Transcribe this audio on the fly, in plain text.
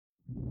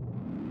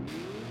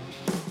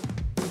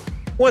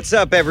What's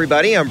up,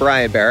 everybody? I'm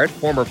Brian Barrett,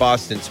 former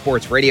Boston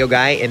sports radio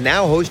guy, and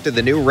now host of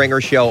the new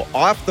Ringer show,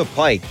 Off the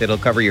Pike, that'll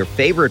cover your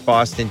favorite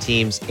Boston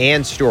teams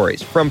and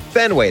stories. From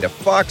Fenway to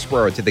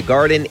Foxborough to the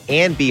Garden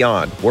and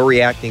beyond, we're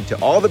reacting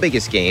to all the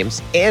biggest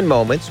games and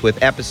moments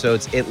with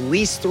episodes at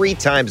least 3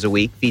 times a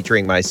week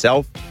featuring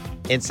myself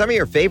and some of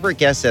your favorite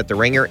guests at the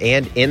Ringer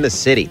and in the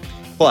city.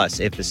 Plus,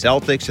 if the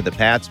Celtics or the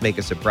Pats make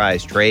a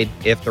surprise trade,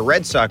 if the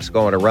Red Sox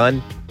go on a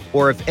run,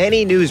 or if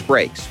any news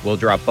breaks, we'll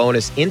drop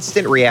bonus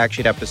instant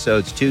reaction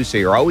episodes too, so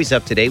you're always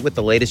up to date with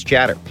the latest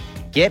chatter.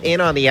 Get in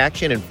on the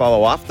action and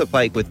follow Off the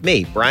Pike with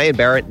me, Brian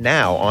Barrett,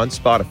 now on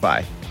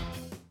Spotify.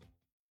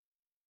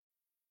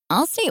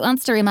 Allstate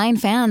wants to remind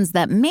fans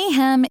that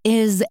mayhem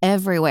is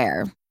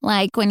everywhere.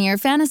 Like when your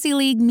fantasy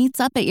league meets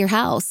up at your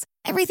house.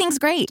 Everything's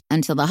great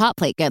until the hot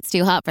plate gets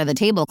too hot for the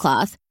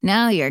tablecloth.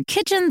 Now your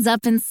kitchen's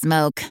up in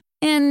smoke.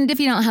 And if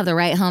you don't have the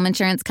right home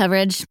insurance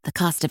coverage, the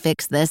cost to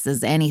fix this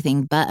is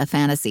anything but a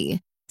fantasy.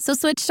 So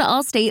switch to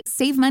Allstate,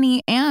 save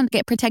money, and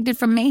get protected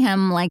from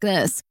mayhem like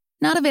this.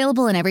 Not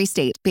available in every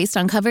state based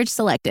on coverage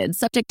selected,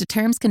 subject to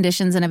terms,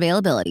 conditions, and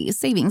availability.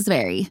 Savings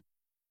vary.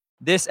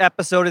 This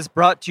episode is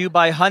brought to you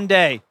by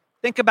Hyundai.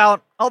 Think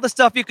about all the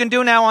stuff you can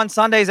do now on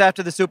Sundays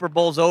after the Super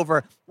Bowl's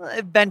over.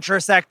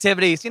 Adventurous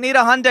activities. You need a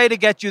Hyundai to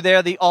get you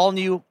there. The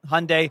all-new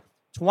Hyundai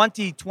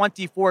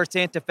 2024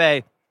 Santa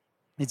Fe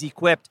is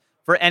equipped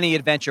for any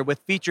adventure with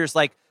features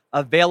like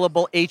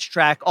available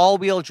H-Track,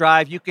 all-wheel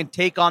drive. You can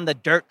take on the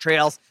dirt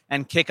trails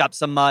and kick up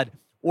some mud.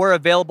 Or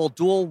available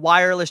dual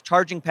wireless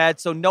charging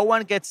pads so no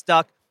one gets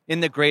stuck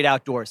in the great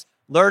outdoors.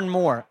 Learn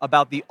more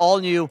about the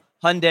all-new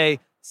Hyundai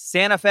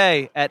Santa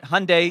Fe at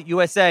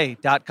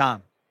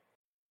HyundaiUSA.com.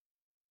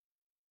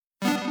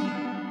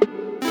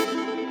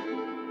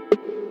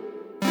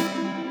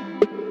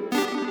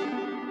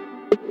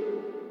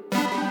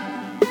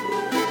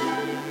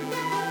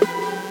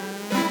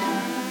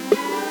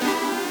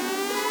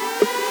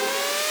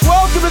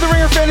 Welcome to the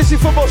Ringer Fantasy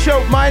Football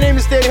Show. My name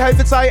is Danny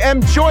Heifetz. I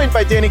am joined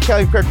by Danny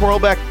Kelly and Craig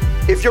Horlbeck.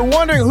 If you're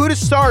wondering who to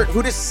start,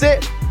 who to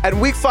sit at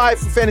Week 5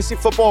 for fantasy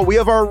football, we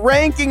have our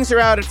rankings are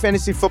out at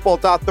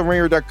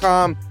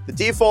fantasyfootball.theringer.com. The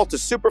default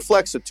is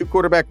Superflex, so 2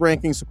 quarterback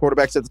rankings, so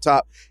quarterbacks at the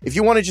top. If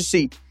you want to just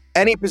see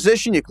any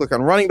position, you click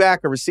on running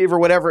back, a receiver,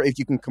 whatever. If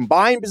you can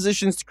combine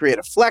positions to create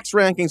a flex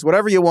rankings,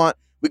 whatever you want,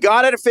 we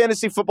got it at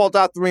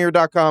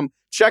fantasyfootball.theringer.com.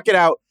 Check it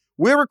out.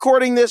 We're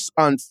recording this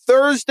on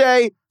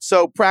Thursday,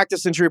 so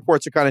practice injury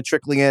reports are kind of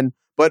trickling in.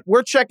 But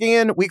we're checking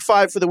in Week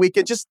 5 for the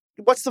weekend. Just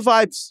what's the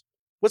vibes?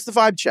 What's the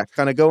vibe check?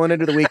 Kind of going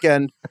into the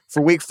weekend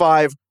for Week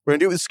 5. We're going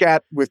to do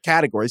it with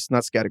categories,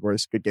 not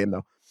categories. Good game,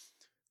 though.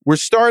 We're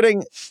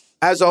starting,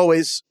 as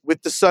always,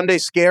 with the Sunday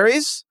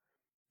Scaries,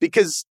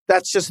 because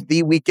that's just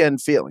the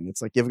weekend feeling.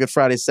 It's like you have a good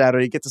Friday,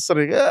 Saturday, you get to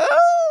Sunday,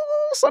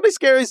 Sunday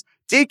Scaries.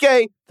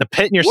 DK. The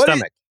pit in your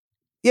stomach.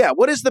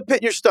 What is the pit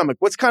in your stomach?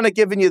 What's kind of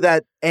giving you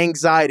that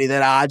anxiety,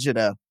 that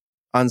agita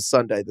on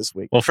Sunday this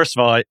week? Well, first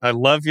of all, I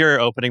love your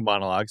opening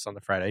monologues on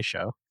the Friday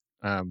show.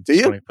 Do you?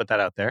 Just want to put that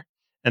out there.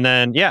 And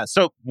then,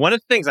 so one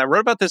of the things I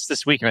wrote about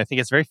this week, and I think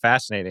it's very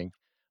fascinating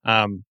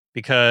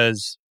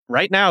because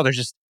right now there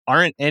just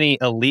aren't any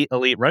elite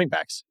running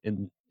backs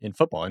in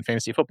football, in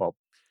fantasy football.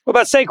 What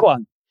about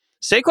Saquon?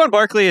 Saquon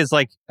Barkley is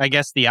I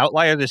guess the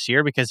outlier this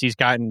year because he's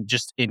gotten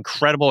just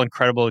incredible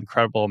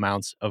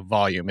amounts of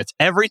volume. It's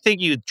everything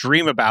you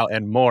dream about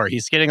and more.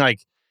 He's getting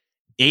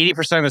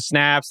 80% of the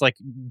snaps,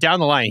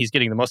 down the line. He's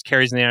getting the most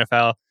carries in the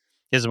NFL.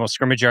 He has the most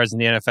scrimmage yards in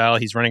the NFL.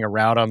 He's running a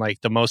route on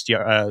the most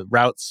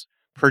routes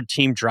per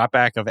team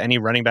dropback of any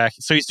running back.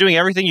 So he's doing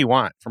everything you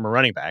want from a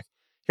running back.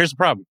 Here's the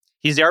problem.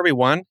 He's the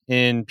RB1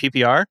 in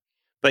PPR,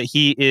 but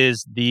he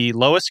is the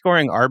lowest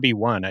scoring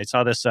RB1. I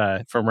saw this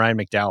from Ryan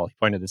McDowell. He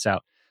pointed this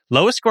out.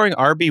 Lowest scoring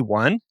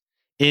RB1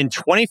 in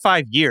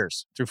 25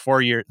 years through 4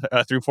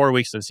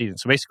 weeks of the season.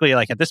 So basically,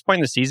 at this point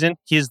in the season,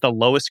 he is the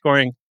lowest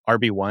scoring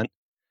RB1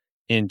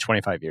 in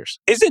 25 years.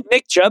 Isn't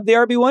Nick Chubb the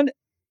RB1?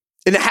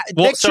 In half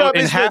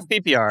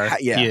PPR,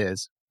 he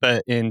is.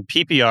 But in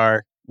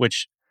PPR,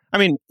 which,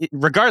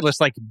 regardless,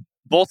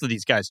 both of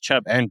these guys,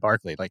 Chubb and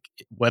Barkley,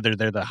 whether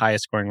they're the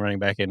highest scoring running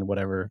back in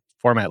whatever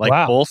format,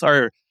 both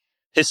are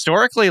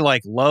historically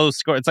low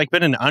score. It's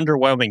been an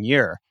underwhelming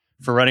year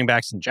for running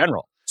backs in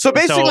general. So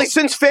basically,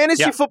 since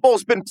fantasy football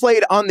has been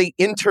played on the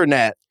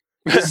internet,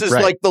 this is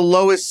right. The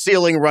lowest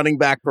ceiling running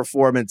back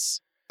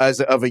performance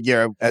of a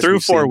year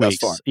through 4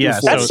 weeks. Yeah,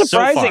 that's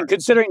surprising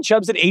considering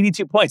Chubb's at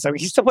 82 points.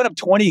 He still put up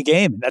 20 a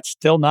game, and that's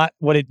still not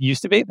what it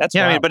used to be. That's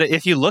wild. But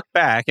if you look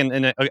back,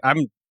 and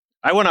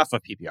I went off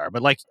of PPR,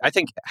 but I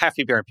think half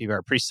PPR and PPR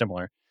are pretty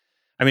similar.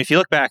 If you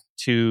look back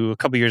to a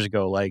couple years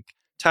ago,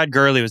 Todd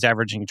Gurley was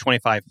averaging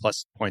 25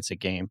 plus points a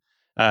game.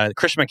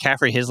 Christian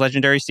McCaffrey, his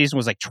legendary season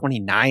was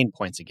 29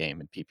 points a game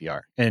in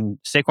PPR. And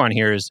Saquon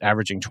here is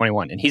averaging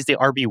 21. And he's the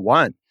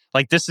RB1.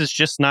 This is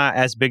just not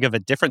as big of a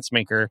difference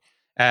maker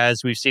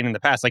as we've seen in the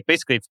past.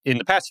 Basically, in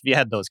the past, if you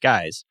had those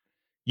guys,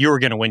 you were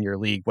going to win your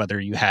league, whether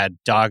you had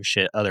dog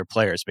shit other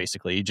players,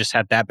 basically. You just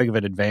had that big of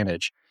an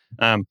advantage.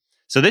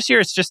 So this year,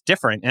 it's just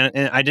different.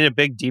 And I did a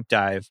big deep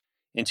dive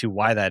into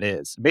why that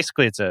is.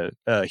 Basically, it's a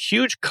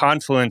huge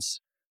confluence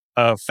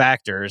of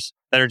factors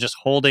that are just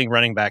holding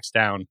running backs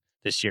down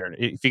this year.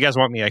 If you guys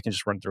want me, I can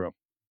just run through them.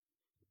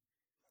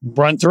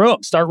 Run through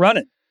them. Start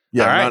running.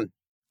 Yeah, All right. run.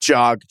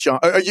 Jog.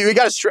 You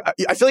got to.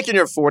 I feel like in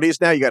your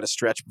 40s now, you got to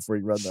stretch before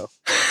you run, though.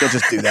 Don't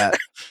just do that.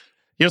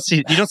 You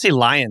don't see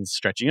lions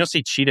stretching. You don't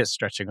see cheetahs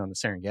stretching on the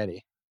Serengeti.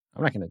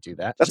 I'm not going to do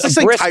that. That's the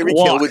thing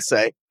Tyreek Hill would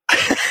say.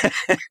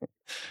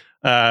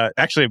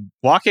 Actually,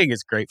 walking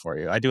is great for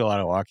you. I do a lot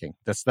of walking.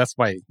 That's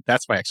my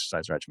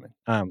exercise regimen.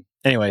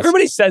 Anyways,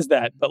 Everybody says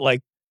that, but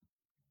like,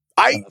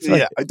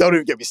 don't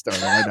even get me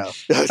started. I know.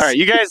 all right,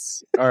 you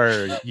guys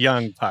are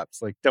young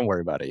pups. Like, don't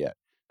worry about it yet.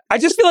 I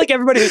just feel like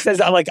everybody who says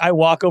like I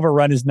walk over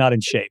run is not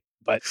in shape.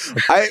 But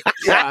I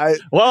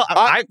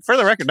for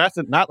the record, that's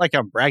not like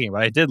I'm bragging,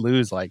 but I did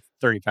lose like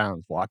 30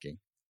 pounds walking.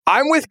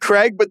 I'm with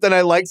Craig, but then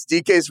I liked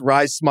DK's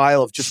wry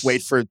smile of just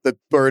wait for the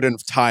burden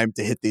of time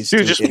to hit these.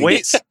 Dude, just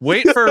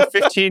wait for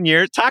 15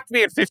 years. Talk to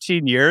me in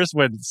 15 years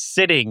when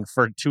sitting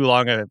for too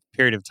long a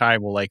period of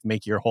time will like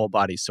make your whole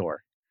body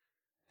sore.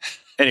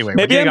 Anyway,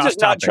 maybe I'm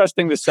just not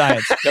trusting the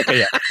science. Okay,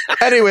 yeah.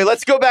 Anyway,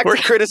 let's go back to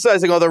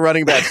criticizing all the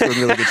running backs who are in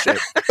really good shape.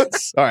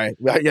 All right.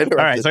 All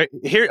right. So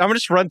here, I'm going to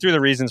just run through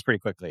the reasons pretty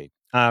quickly.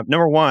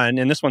 Number one,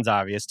 and this one's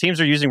obvious, teams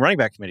are using running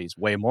back committees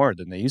way more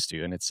than they used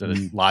to. And it's a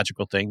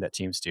logical thing that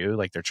teams do.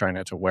 Like they're trying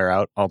not to wear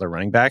out all their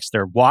running backs.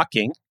 They're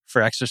walking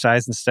for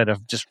exercise instead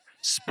of just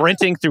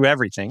sprinting through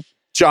everything.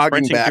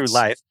 Jogging sprinting through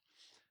life.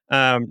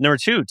 Number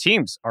two,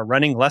 teams are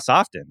running less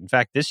often. In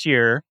fact, this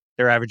year,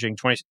 they're averaging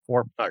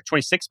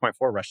 26.4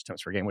 rush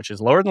attempts per game, which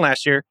is lower than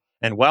last year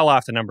and well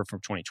off the number from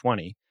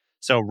 2020.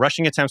 So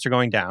rushing attempts are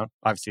going down.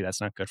 Obviously,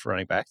 that's not good for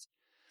running backs.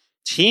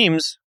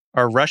 Teams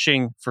are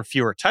rushing for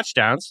fewer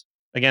touchdowns.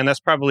 Again,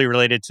 that's probably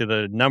related to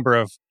the number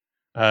of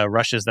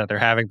rushes that they're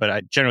having.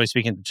 But generally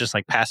speaking, just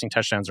like passing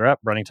touchdowns are up,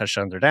 running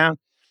touchdowns are down.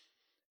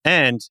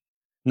 And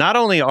not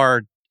only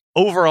are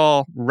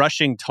overall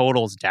rushing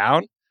totals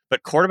down,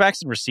 but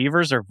quarterbacks and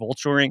receivers are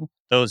vulturing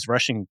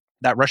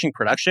that rushing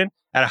production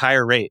at a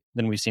higher rate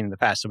than we've seen in the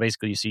past. So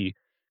basically, you see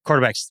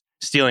quarterbacks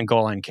stealing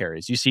goal line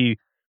carries. You see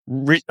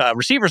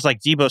receivers like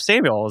Deebo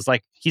Samuel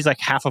he's like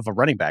half of a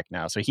running back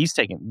now. So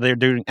they're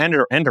doing end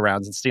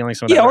arounds and stealing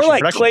some of that or like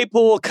production.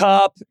 Claypool,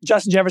 Cup,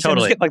 Justin Jefferson,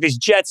 Totally. just get like these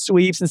jet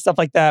sweeps and stuff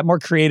like that. More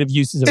creative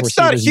uses of It's receivers.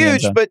 not in the end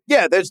huge, zone. but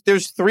yeah,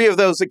 there's 3 of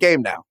those a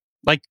game now.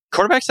 Like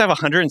quarterbacks have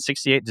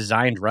 168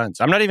 designed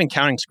runs. I'm not even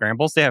counting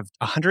scrambles. They have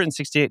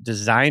 168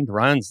 designed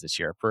runs this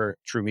year per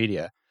True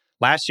Media.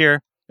 Last year,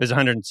 it was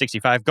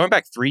 165. Going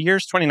back 3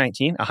 years,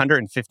 2019,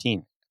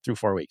 115 through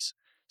 4 weeks.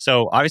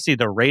 So obviously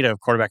the rate of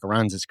quarterback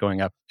runs is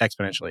going up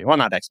exponentially. Well,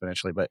 not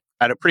exponentially, but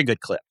at a pretty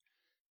good clip.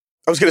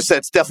 I was going to say,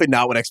 it's definitely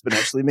not what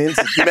exponentially means.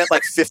 You meant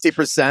like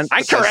 50%.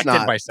 I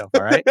corrected myself,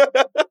 all right?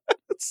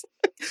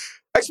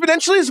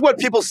 Exponentially is what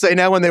people say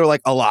now when they were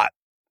like, a lot.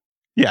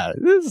 Yeah,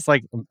 this is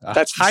like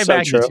That's high so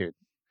magnitude. true.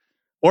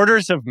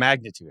 Orders of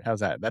magnitude. How's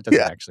that? That doesn't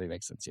actually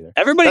make sense either.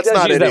 Everybody That's does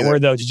not use it that either.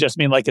 word, though, to just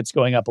mean like it's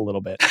going up a little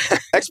bit.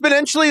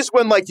 Exponentially is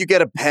when like you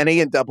get a penny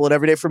and double it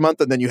every day for a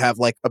month, and then you have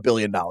like $1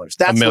 billion. That's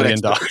 $1 million.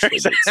 what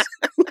exponentially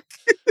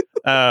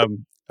means.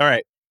 All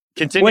right.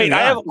 Continue. Can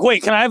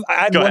I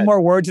add Go one ahead.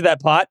 more word to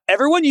that pot?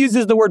 Everyone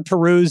uses the word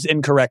peruse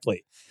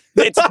incorrectly.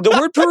 The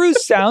word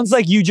peruse sounds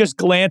like you just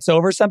glance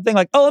over something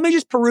like, oh, let me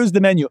just peruse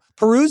the menu.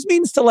 Peruse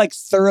means to like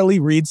thoroughly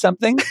read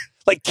something,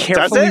 like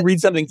carefully read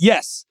something.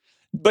 Yes.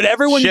 But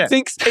everyone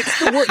thinks it's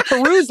the word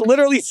peruse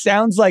literally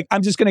sounds like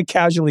I'm just going to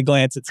casually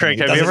glance at something.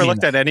 Craig, have you ever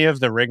looked at any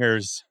of the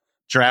Ringers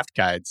draft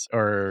guides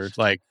or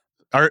like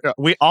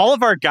all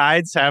of our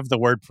guides have the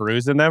word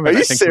peruse in them? Are And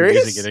you I think serious?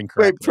 we're using it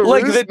incorrectly. Wait,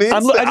 Like peruse means I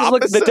the just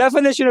looked at the opposite?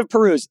 definition of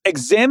peruse.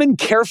 Examine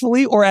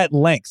carefully or at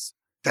length.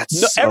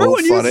 That's so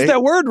Everyone funny. uses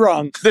that word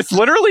wrong. It's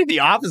literally the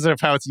opposite of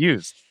how it's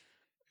used.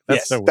 That's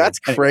Yes, so weird. That's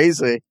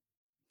crazy.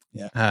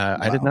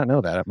 I did not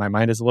know that. My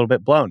mind is a little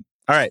bit blown.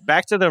 All right,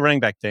 back to the running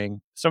back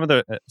thing. Some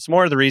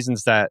more of the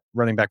reasons that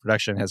running back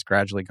production has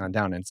gradually gone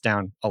down, and it's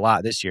down a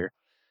lot this year.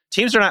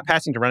 Teams are not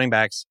passing to running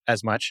backs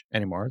as much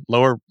anymore.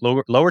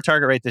 Lower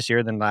target rate this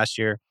year than last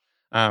year.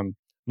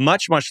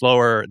 Much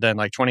lower than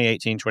like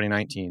 2018,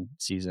 2019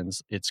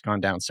 seasons. It's gone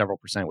down several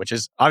percent, which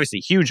is obviously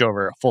huge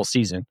over a full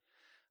season.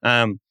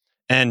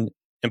 And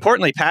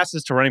importantly,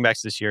 passes to running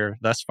backs this year,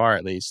 thus far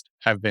at least,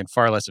 have been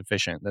far less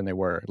efficient than they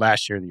were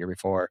last year, the year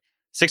before.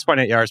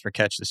 6.8 yards per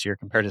catch this year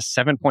compared to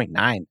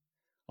 7.9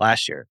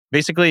 last year.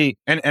 Basically,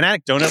 and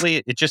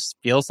anecdotally, it just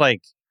feels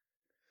like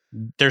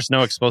there's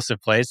no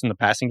explosive plays in the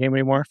passing game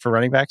anymore for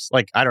running backs.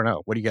 Like, I don't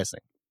know. What do you guys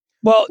think?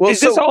 Well, is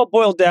this all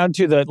boiled down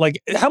to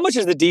how much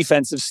is the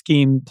defensive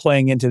scheme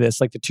playing into this?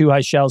 Like the 2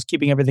 high shells,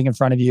 keeping everything in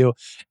front of you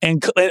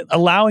and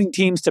allowing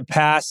teams to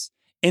pass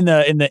in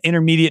the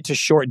intermediate to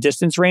short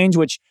distance range,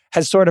 which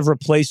has sort of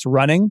replaced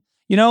running.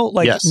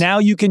 Now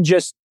you can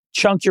just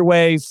chunk your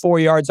way 4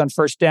 yards on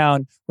first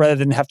down rather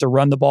than have to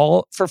run the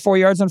ball for 4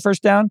 yards on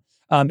first down.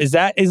 Is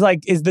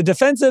the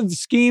defensive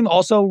scheme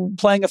also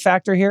playing a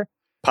factor here?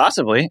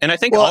 Possibly. And I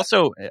think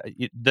also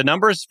the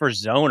numbers for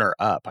zone are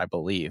up, I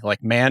believe. Like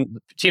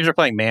teams are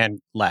playing man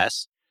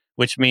less,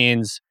 which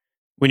means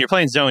when you're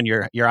playing zone,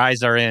 your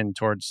eyes are in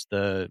towards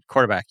the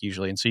quarterback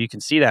usually. And so you can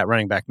see that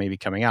running back maybe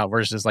coming out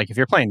versus like if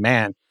you're playing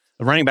man,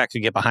 the running back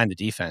could get behind the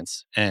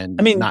defense. And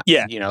they don't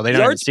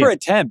yards per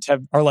attempt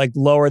are like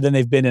lower than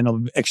they've been in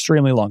an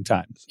extremely long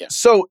time. Yeah.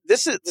 So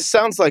this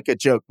sounds like a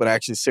joke, but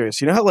actually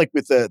serious. You know how like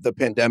with the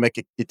pandemic,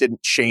 it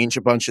didn't change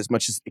a bunch as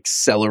much as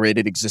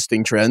accelerated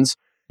existing trends?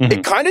 Mm-hmm.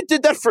 It kind of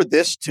did that for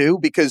this too,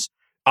 because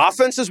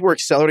offenses were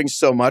accelerating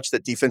so much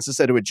that defenses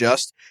had to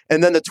adjust.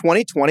 And then the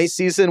 2020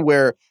 season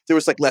where there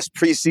was like less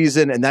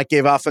preseason and that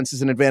gave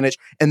offenses an advantage.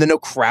 And then no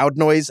crowd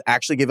noise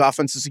actually gave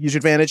offenses a huge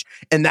advantage.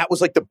 And that was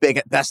like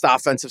the best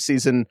offensive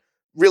season,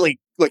 really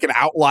like an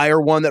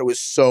outlier one that was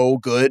so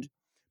good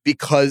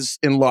because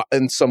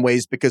in some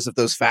ways because of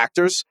those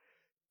factors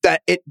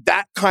that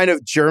kind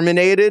of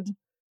germinated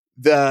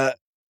the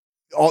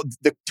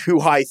too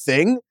high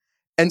thing.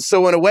 And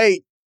so in a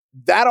way,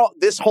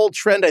 this whole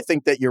trend, I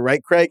think that you're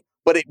right, Craig,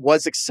 but it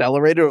was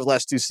accelerated over the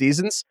last 2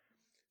 seasons.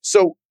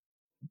 So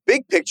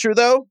big picture,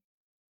 though,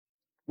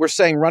 we're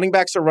saying running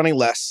backs are running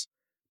less,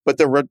 but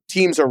the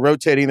teams are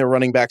rotating their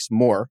running backs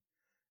more.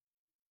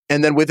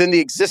 And then within the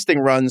existing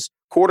runs,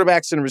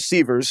 quarterbacks and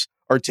receivers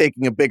are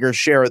taking a bigger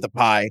share of the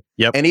pie.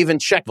 Yep. And even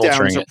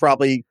checkdowns are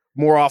probably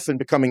more often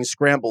becoming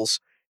scrambles.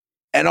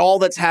 And all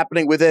that's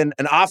happening within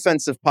an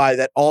offensive pie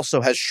that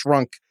also has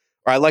shrunk.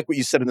 Or I like what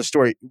you said in the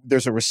story.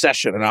 There's a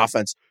recession in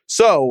offense.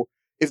 So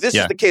if this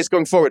is the case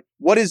going forward,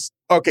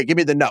 give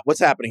me the nut. What's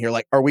happening here?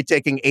 Like, are we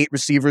taking 8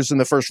 receivers in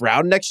the first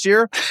round next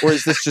year? Or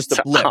is this just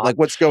a blip? Like,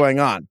 what's going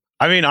on?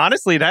 I mean,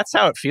 honestly, that's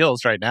how it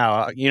feels right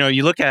now.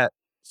 You look at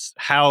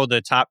how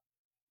the top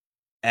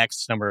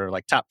X number,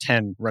 like top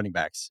 10 running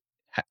backs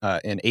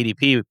in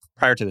ADP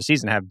prior to the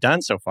season have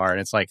done so far.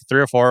 And it's like 3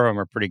 or 4 of them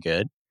are pretty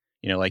good.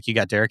 Like you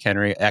got Derrick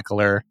Henry,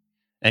 Eckler,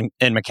 and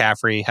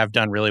McCaffrey have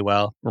done really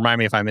well. Remind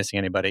me if I'm missing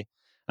anybody.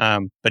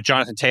 But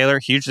Jonathan Taylor,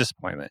 huge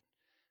disappointment.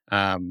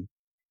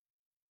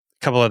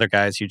 Couple other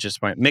guys who just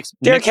went mixed.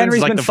 Derrick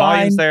Henry's like been the fine.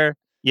 volumes there.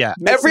 Yeah.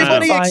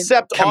 Everybody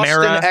except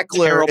Kamara, Austin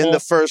Eckler terrible. in the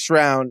first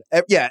round.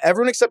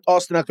 Everyone except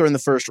Austin Eckler in the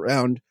first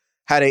round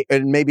had a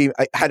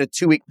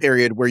 2-week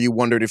period where you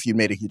wondered if you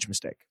made a huge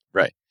mistake.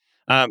 Right.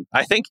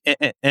 I think,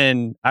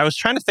 and I was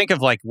trying to think of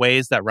like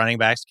ways that running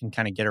backs can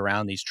kind of get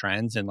around these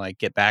trends and like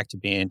get back to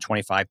being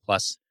 25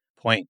 plus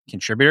point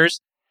contributors.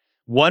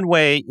 One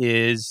way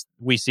is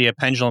we see a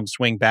pendulum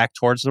swing back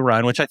towards the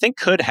run, which I think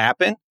could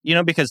happen,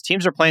 because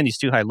teams are playing these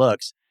too high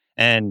looks.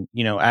 And,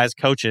 as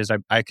coaches,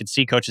 I could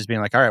see coaches being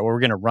like, all right, well,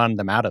 we're going to run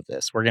them out of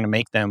this. We're going to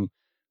make them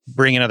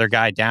bring another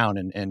guy down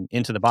and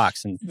into the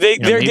box. And they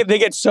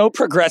get so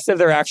progressive,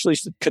 they're actually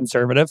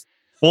conservative.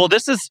 Well,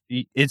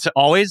 it's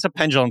always a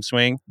pendulum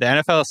swing. The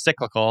NFL is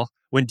cyclical.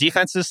 When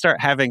defenses start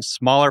having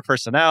smaller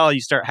personnel,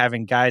 you start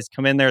having guys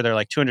come in there, they're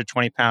like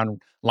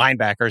 220-pound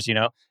linebackers,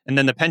 and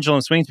then the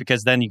pendulum swings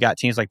because then you got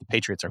teams like the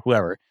Patriots or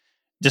whoever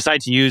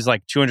decide to use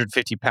like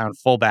 250-pound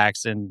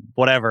fullbacks and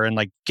whatever and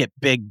like get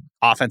big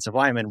offensive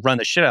linemen, run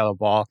the shit out of the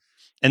ball.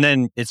 And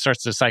then it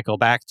starts to cycle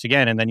back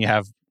again. And then you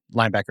have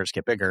linebackers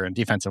get bigger and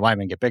defensive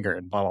linemen get bigger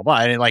and blah, blah,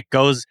 blah. And it like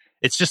goes,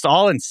 it's just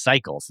all in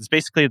cycles. It's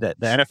basically that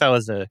the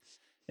NFL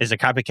is a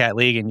copycat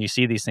league and you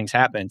see these things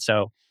happen.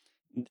 So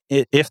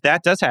if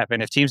that does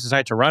happen, if teams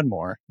decide to run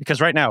more, because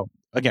right now,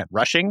 again,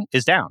 rushing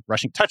is down,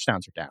 rushing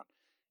touchdowns are down.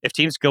 If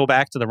teams go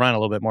back to the run a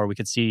little bit more, we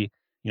could see,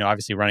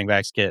 obviously running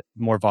backs get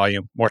more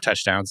volume, more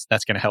touchdowns.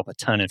 That's going to help a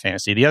ton in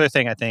fantasy. The other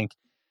thing I think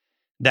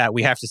that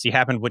we have to see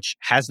happen, which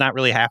has not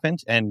really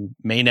happened and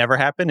may never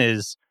happen,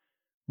 is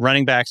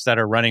running backs that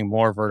are running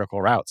more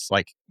vertical routes,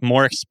 like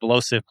more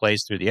explosive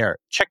plays through the air.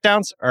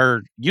 Checkdowns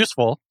are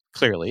useful,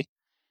 clearly,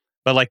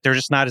 but like they're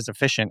just not as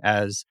efficient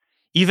as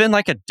even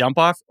like a dump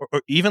off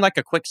or even like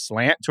a quick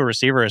slant to a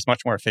receiver is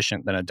much more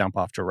efficient than a dump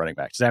off to a running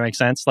back. Does that make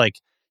sense? Like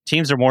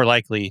teams are more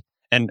likely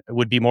and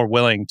would be more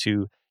willing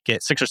to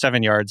get 6 or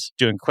 7 yards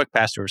doing quick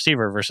pass to a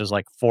receiver versus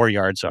like 4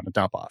 yards on a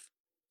dump off.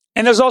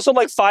 And there's also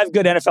like 5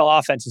 good NFL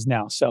offenses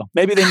now. So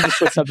maybe they need to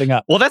switch something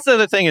up. Well, that's the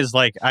other thing is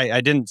like, I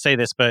didn't say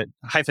this, but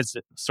Heifetz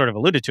sort of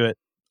alluded to it.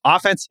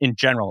 Offense in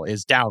general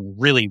is down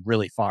really,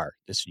 really far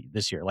this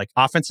year. Like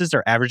offenses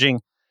are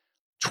averaging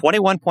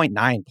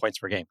 21.9 points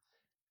per game.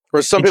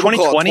 Or some in people 2020,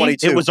 call it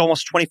 22. It was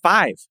almost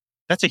 25.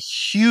 That's a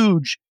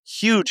huge,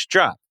 huge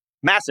drop.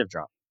 Massive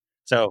drop.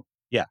 So,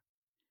 yeah.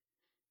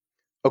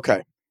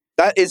 Okay.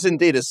 That is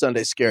indeed a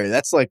Sunday scary.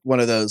 That's like one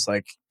of those,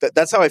 like,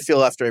 that's how I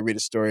feel after I read a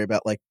story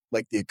about like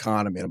the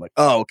economy. And I'm like,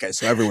 oh, okay,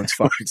 so everyone's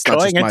fucked. It's not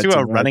going just into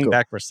my a team. running Cool.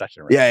 back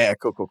recession. Right? Yeah,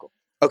 cool.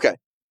 Okay.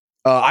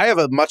 I have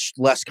a much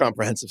less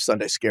comprehensive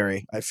Sunday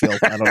scary. I feel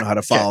I don't know how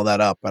to follow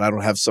that up, but I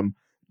don't have some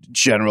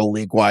general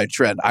league-wide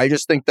trend. I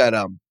just think that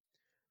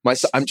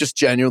I'm just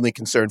genuinely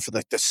concerned for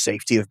the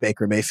safety of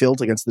Baker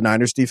Mayfield against the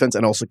Niners defense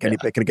and also Kenny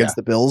Pickett against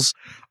the Bills.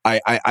 I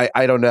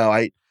don't know.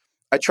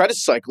 I tried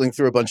cycling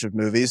through a bunch of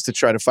movies to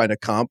try to find a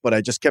comp, but I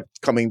just kept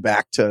coming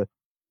back to,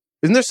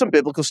 isn't there some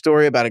biblical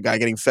story about a guy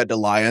getting fed to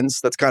lions?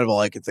 That's kind of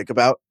all I could think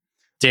about.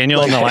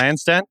 Daniel in the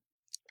lion's den?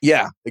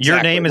 Yeah, exactly.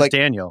 Your name is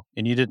Daniel,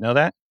 and you didn't know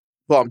that?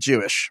 Well, I'm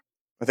Jewish.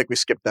 I think we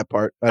skipped that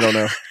part. I don't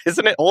know.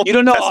 Isn't it old? You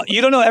don't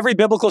know every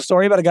biblical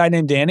story about a guy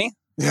named Danny?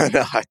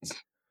 No,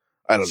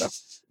 I don't know.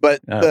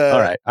 But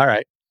all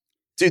right.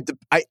 Dude,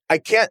 I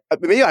can't.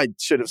 Maybe I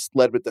should have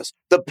led with this.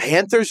 The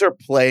Panthers are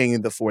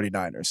playing the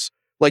 49ers.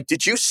 Like,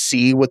 did you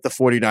see what the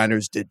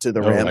 49ers did to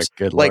the Rams? My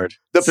good like, Lord.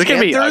 The This is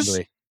going to be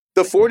ugly.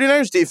 The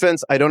 49ers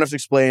defense, I don't have to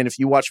explain. If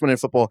you watch Monday Night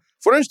Football,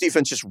 49ers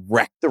defense just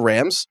wrecked the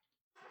Rams.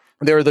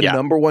 They're the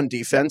number one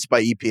defense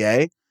by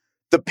EPA.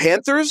 The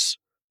Panthers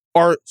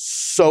are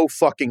so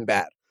fucking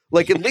bad.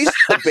 Like, at least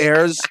the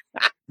Bears,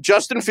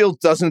 Justin Fields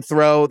doesn't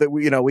throw. That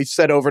we've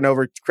said over and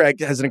over. Craig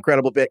has an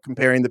incredible bit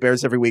comparing the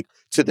Bears every week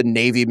to the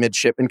Navy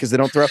midshipmen because they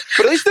don't throw.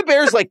 But at least the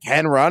Bears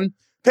can run.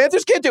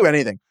 Panthers can't do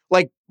anything.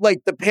 Like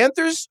the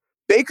Panthers,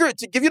 Baker,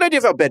 to give you an idea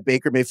of how bad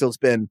Baker Mayfield's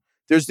been,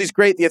 there's these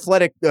great, the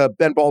Athletic,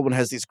 Ben Baldwin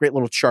has these great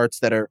little charts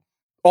that are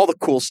all the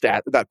cool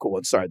stats, not cool,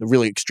 I'm sorry, the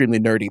really extremely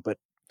nerdy, but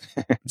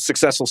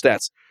successful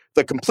stats.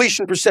 The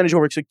completion percentage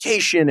over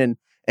expectation and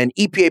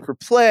EPA per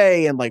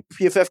play and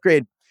PFF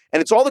grade.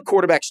 And it's all the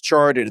quarterbacks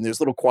charted and there's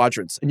little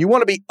quadrants. And you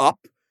want to be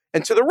up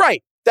and to the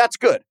right. That's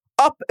good.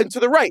 Up and to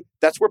the right.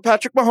 That's where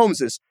Patrick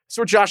Mahomes is. That's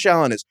where Josh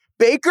Allen is.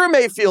 Baker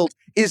Mayfield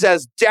is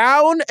as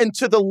down and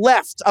to the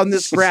left on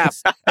this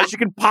graph as you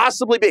can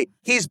possibly be.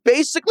 He's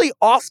basically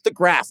off the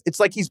graph. It's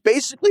like he's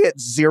basically at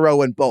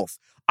 0 in both.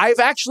 I've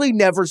actually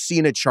never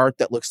seen a chart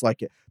that looks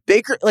like it.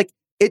 Baker,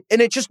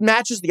 and it just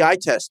matches the eye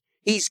test.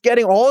 He's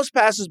getting all his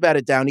passes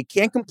batted down. He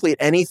can't complete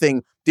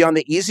anything beyond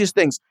the easiest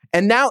things.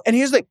 And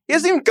here's the thing. He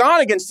hasn't even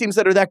gone against teams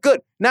that are that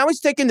good. Now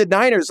he's taking the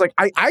Niners.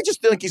 I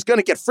just feel like he's going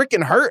to get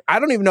freaking hurt. I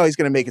don't even know he's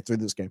going to make it through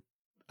this game.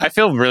 I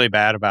feel really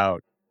bad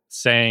about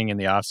saying in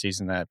the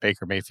offseason that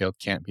Baker Mayfield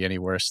can't be any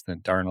worse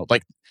than Darnold.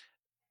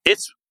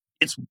 It's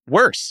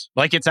worse.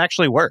 It's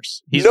actually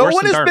worse. No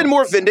one has been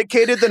more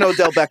vindicated than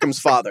Odell Beckham's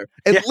father.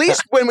 At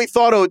least when we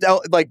thought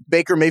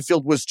Baker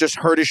Mayfield was just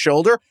hurt his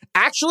shoulder,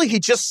 actually he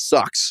just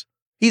sucks.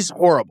 He's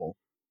horrible.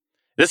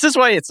 This is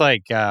why it's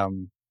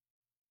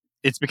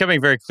it's becoming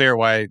very clear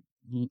why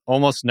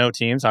almost no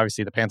teams,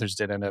 obviously the Panthers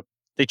did end up,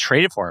 they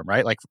traded for him,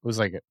 right? It was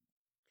a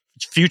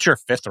future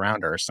 5th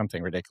rounder or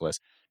something ridiculous.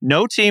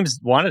 No teams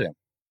wanted him.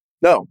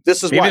 No,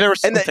 this is Maybe why. There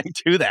was something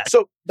to that.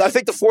 So I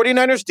think the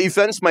 49ers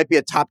defense might be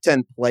a top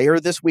 10 player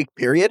this week,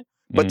 period.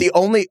 But the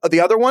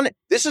other one,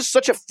 this is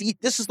such a feat.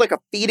 This is like a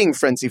feeding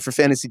frenzy for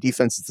fantasy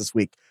defenses this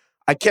week.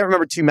 I can't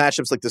remember 2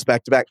 matchups like this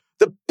back to back.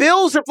 The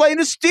Bills are playing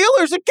the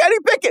Steelers and Kenny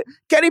Pickett.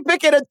 Kenny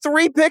Pickett had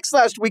 3 picks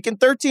last week and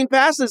 13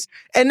 passes.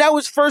 And now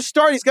his first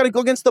start, he's got to go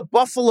against the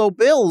Buffalo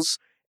Bills.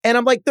 And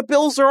I'm like, the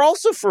Bills are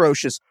also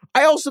ferocious.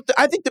 I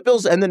think the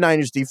Bills and the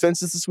Niners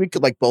defenses this week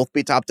could both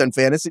be top 10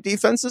 fantasy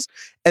defenses.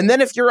 And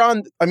then if you're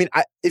on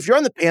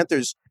the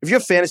Panthers, if you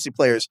have fantasy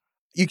players,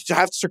 you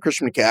have to start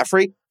Christian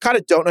McCaffrey. Kind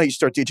of don't know you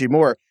start DJ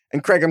Moore.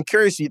 And Craig, I'm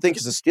curious, you think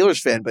as a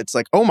Steelers fan, but it's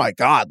oh my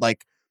God,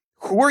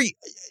 who are you?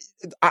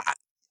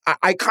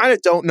 I kind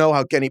of don't know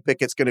how Kenny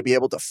Pickett's going to be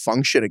able to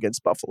function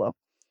against Buffalo.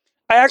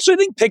 I actually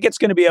think Pickett's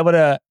going to be able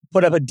to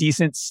put up a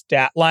decent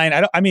stat line.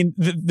 I think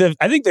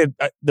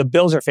the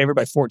Bills are favored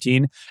by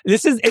 14.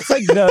 It's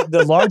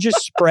the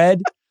largest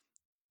spread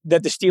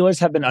that the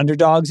Steelers have been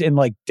underdogs in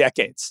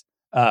decades.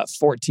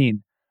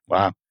 14.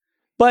 Wow.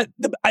 But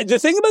the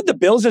thing about the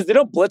Bills is they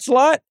don't blitz a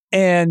lot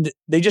and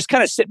they just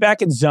kind of sit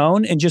back and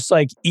zone and just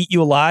eat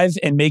you alive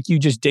and make you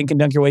just dink and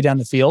dunk your way down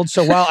the field.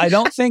 So while I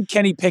don't think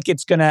Kenny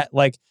Pickett's going to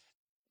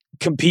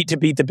compete to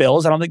beat the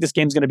Bills, I don't think this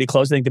game's going to be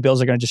close. I think the Bills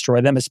are going to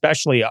destroy them,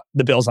 especially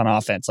the Bills on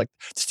offense. The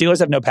Steelers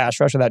have no pass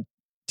rush without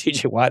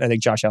TJ Watt. I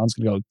think Josh Allen's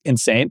going to go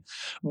insane.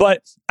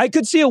 But I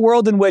could see a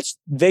world in which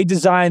they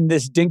design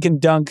this dink and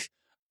dunk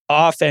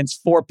offense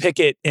for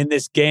Pickett in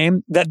this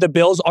game that the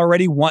Bills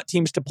already want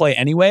teams to play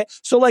anyway.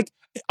 So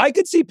I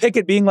could see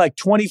Pickett being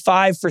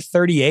 25 for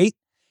 38,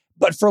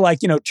 but for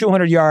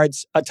 200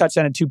 yards, a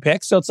touchdown and 2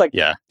 picks. So it's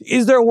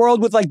is there a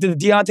world with the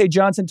Deontay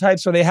Johnson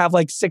types where they have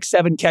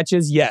 6-7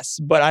 catches? Yes,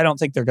 but I don't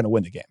think they're going to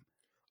win the game.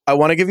 I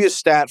want to give you a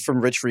stat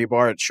from Rich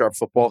Rebar at Sharp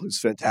Football, who's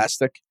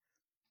fantastic.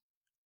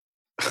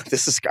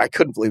 I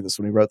couldn't believe this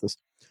when he wrote this.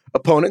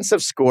 Opponents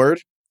have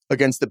scored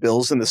against the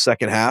Bills in the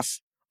second half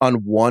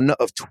on 1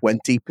 of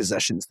 20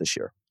 possessions this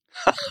year.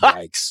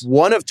 Yikes.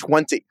 1 of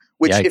 20,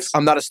 which Yikes. If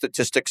I'm not a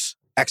statistics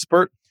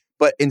expert,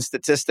 but in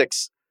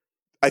statistics,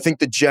 I think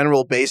the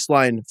general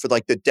baseline for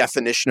the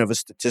definition of a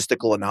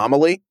statistical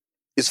anomaly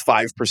is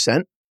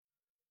 5%.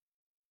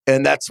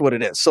 And that's what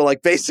it is. So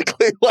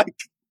basically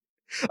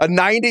a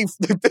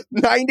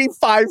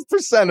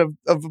 95%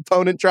 of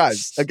opponent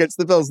drives against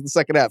the Bills in the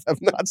second half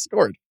have not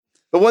scored.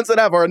 The ones that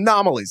have are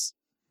anomalies.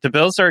 The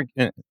Bills are,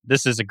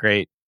 this is a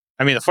great,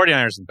 the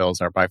 49ers and Bills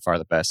are by far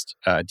the best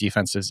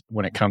defenses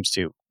when it comes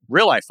to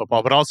real life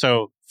football, but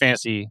also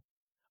fantasy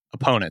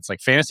opponents,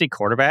 fantasy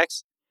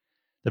quarterbacks.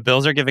 The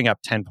Bills are giving up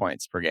 10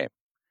 points per game.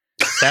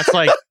 That's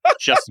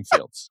Justin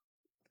Fields.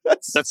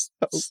 That's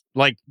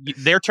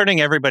they're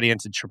turning everybody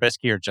into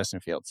Trubisky or Justin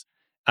Fields.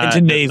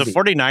 Into Navy. The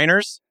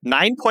 49ers,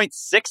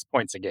 9.6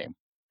 points a game.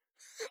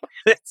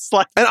 It's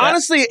and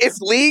honestly,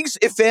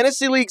 if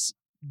fantasy leagues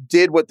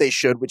did what they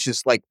should, which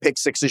is pick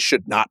sixes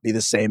should not be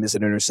the same as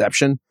an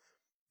interception,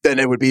 then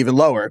it would be even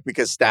lower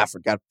because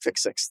Stafford got pick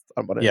six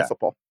on Monday Night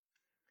Football.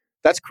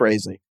 That's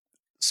crazy.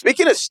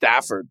 Speaking of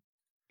Stafford,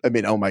 I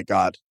mean, oh my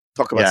God.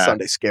 Talk about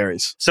Sunday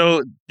scaries.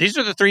 So these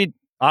are the three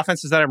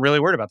offenses that I'm really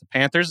worried about. The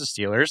Panthers, the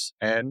Steelers,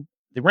 and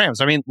the Rams.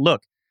 I mean,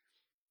 look,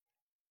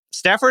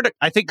 Stafford,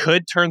 I think,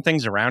 could turn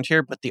things around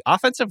here, but the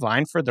offensive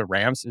line for the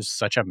Rams is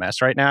such a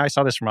mess right now. I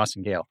saw this from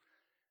Austin Gale.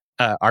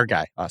 Our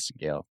guy, Austin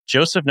Gale.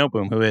 Joseph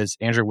Noteboom, who is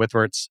Andrew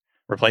Whitworth's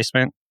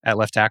replacement at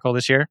left tackle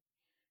this year,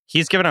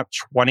 he's given up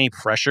 20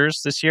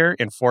 pressures this year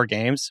in 4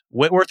 games.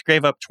 Whitworth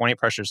gave up 20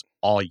 pressures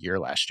all year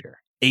last year.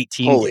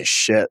 18 Holy games.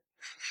 shit.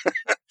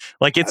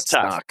 Like, it's That's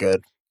tough. not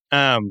good.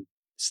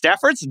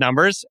 Stafford's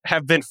numbers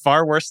have been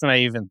far worse than I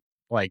even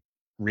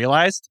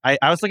realized. I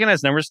was looking at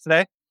his numbers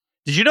today.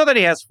 Did you know that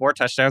he has 4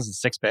 touchdowns and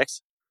 6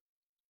 picks?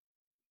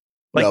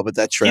 No, but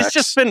that tracks. He's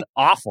just been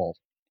awful.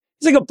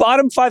 He's like a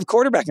bottom 5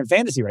 quarterback in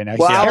fantasy right now.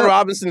 Well, Allen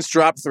Robinson's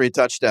dropped 3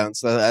 touchdowns.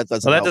 So that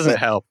doesn't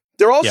help.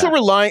 They're also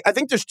relying. I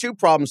think there's 2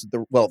 problems.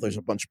 There's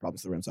a bunch of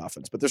problems with the Rams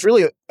offense, but there's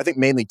really, I think,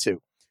 mainly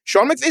 2.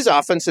 Sean McVay's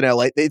offense in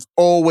LA, they've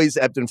always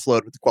ebbed and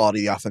flowed with the quality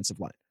of the offensive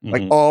line.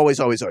 Like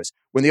always.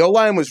 When the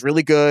O-line was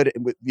really good,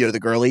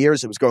 the early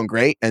years, it was going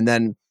great. And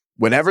then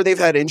whenever they've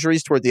had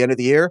injuries toward the end of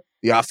the year,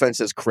 the offense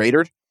has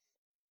cratered.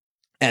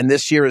 And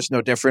this year is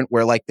no different,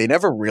 where they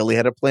never really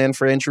had a plan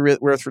for Andrew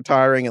Whitworth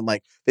retiring. And they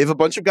have a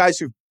bunch of guys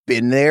who've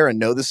been there and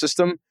know the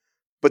system.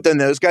 But then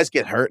those guys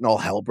get hurt and all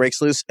hell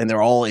breaks loose and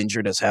they're all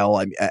injured as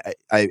hell.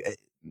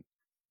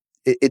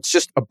 It's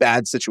just a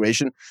bad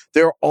situation.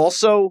 They're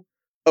also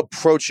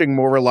approaching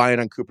more reliant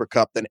on Cooper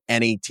Kupp than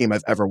any team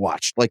I've ever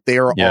watched. They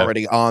are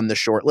already on the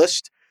short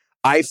list.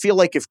 I feel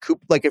like if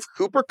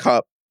Cooper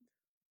Kupp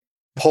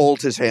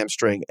pulled his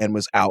hamstring and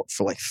was out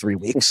for 3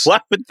 weeks,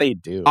 what would they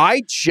do?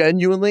 I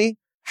genuinely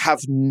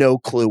have no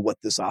clue what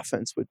this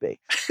offense would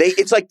be.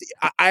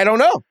 I don't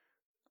know.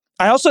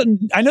 I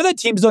know that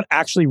teams don't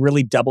actually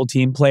really double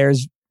team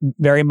players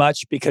very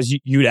much because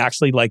you'd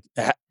actually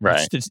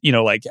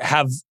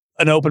have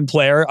an open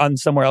player on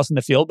somewhere else in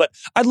the field. But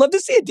I'd love to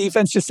see a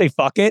defense just say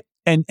fuck it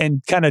and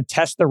kind of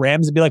test the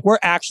Rams and be like, we're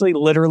actually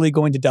literally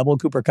going to double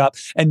Cooper Kupp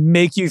and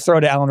make you throw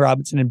to Allen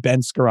Robinson and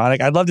Ben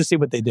Skoranek. I'd love to see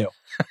what they do.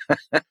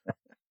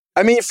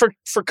 I mean,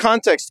 for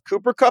context,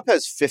 Cooper Kupp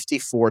has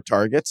 54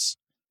 targets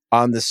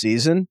on the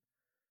season.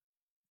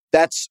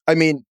 The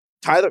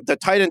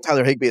tight end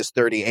Tyler Higbee has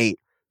 38.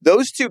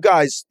 Those 2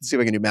 guys, let's see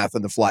if I can do math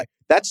on the fly.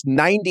 That's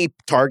 90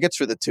 targets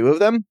for the 2 of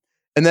them.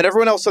 And then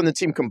everyone else on the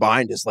team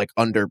combined is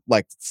under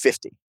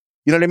 50.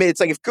 You know what I mean?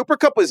 It's if Cooper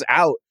Kupp was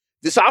out,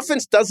 this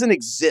offense doesn't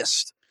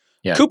exist.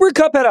 Yeah. Cooper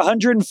Kupp had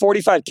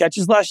 145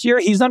 catches last year.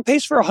 He's on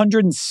pace for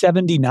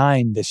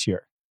 179 this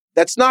year.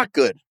 That's not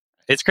good.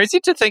 It's crazy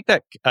to think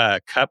that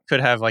Kupp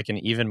could have an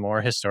even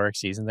more historic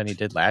season than he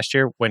did last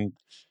year when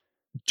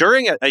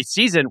during a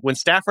season when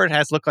Stafford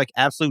has looked like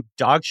absolute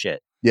dog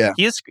shit. Yeah.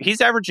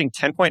 He's averaging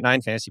 10.9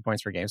 fantasy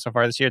points per game so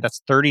far this year.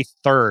 That's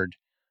 33rd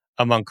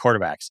among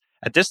quarterbacks.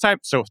 At this time,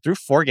 so through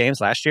 4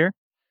 games last year,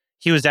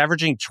 he was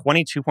averaging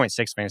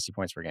 22.6 fantasy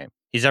points per game.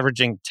 He's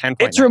averaging 10.9.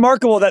 It's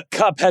remarkable that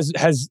Kupp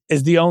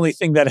is the only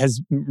thing that has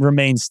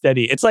remained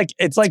steady. It's like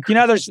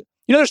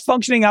there's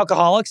functioning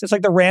alcoholics. It's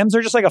like the Rams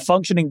are just a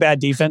functioning bad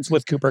defense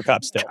with Cooper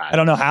Kupp still. I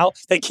don't know how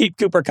they keep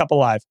Cooper Kupp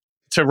alive.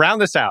 To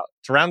round this out,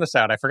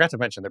 I forgot to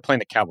mention they're playing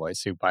the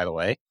Cowboys, who, by the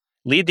way,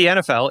 lead the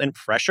NFL in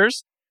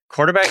pressures,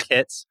 quarterback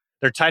hits.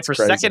 They're tied for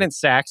second in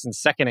sacks and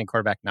second in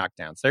quarterback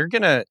knockdowns.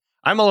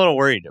 I'm a little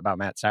worried about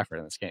Matt Stafford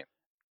in this game.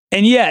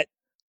 And yet,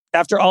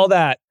 after all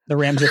that, the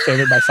Rams are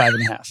favored by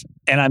 5.5.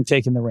 And I'm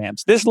taking the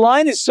Rams. This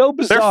line is so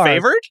bizarre. They're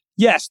favored?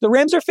 Yes, the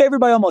Rams are favored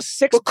by almost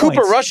 6 points.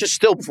 Cooper Rush is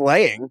still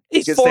playing.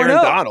 He's against Aaron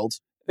Donald.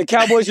 The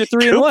Cowboys are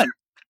 3-1.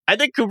 I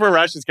think Cooper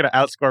Rush is going to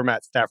outscore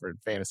Matt Stafford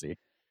in fantasy.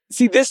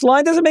 See, this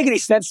line doesn't make any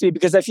sense to me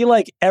because I feel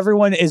like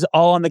everyone is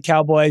all on the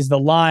Cowboys. The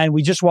line,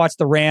 we just watched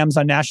the Rams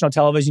on national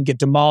television get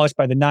demolished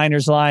by the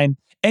Niners line.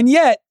 And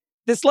yet,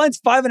 this line's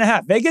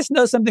 5.5. Vegas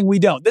knows something we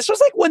don't. This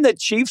was when the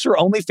Chiefs were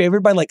only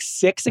favored by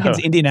 6 against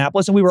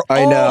Indianapolis, and we were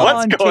all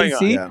on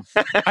KC.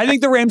 Yeah. I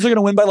think the Rams are going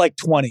to win by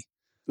 20.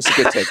 It's a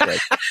good take, Greg.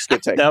 It's a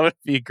good take. That would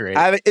be great.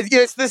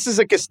 This is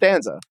a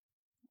Costanza.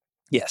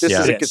 Yes, this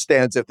is a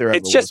Costanza if there ever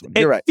was one.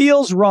 You're right. It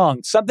feels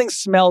wrong. Something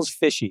smells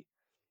fishy.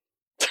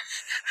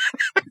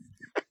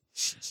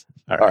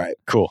 All right.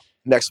 Cool.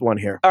 Next one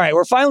here. All right.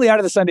 We're finally out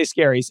of the Sunday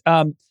Scaries.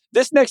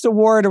 This next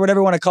award, or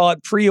whatever you want to call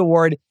it,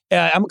 pre-award,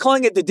 I'm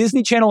calling it the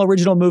Disney Channel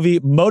Original Movie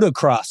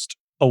Motocrossed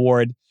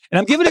Award. And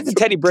I'm giving it to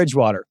Teddy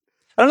Bridgewater.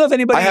 I don't know if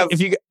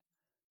anybody...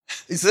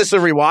 Is this a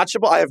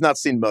rewatchable? I have not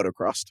seen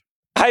Motocrossed.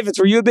 Ivitz,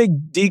 were you a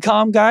big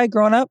DCOM guy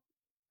growing up?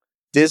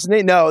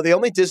 Disney? No, the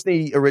only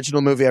Disney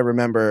original movie I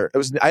remember,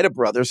 I had a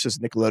brother, so it's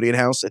Nickelodeon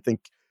house. I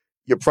think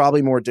you're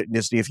probably more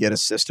Disney if you had a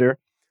sister.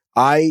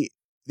 The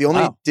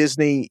only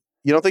Disney,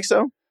 you don't think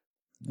so?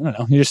 I don't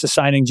know. You're just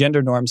assigning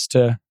gender norms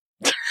to...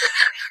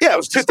 Yeah, it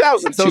was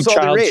 2000. Those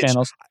all their age.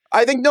 Channels.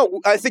 I think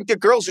the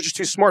girls are just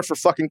too smart for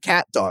fucking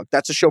Cat Dog.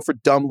 That's a show for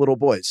dumb little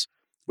boys.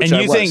 And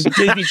you think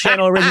Disney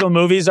Channel original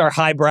movies are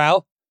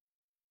highbrow?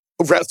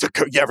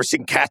 You ever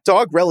seen Cat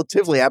Dog?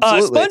 Relatively,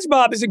 absolutely.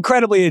 SpongeBob is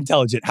incredibly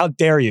intelligent. How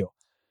dare you?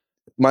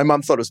 My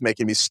mom thought it was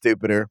making me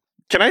stupider.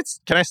 Can I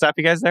stop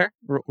you guys there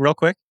real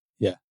quick?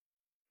 Yeah.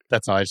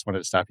 That's all. I just wanted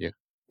to stop you.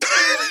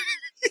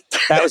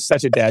 That was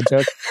such a dad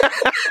joke.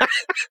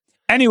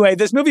 Anyway,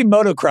 this movie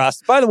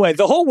Motocross, by the way,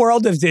 the whole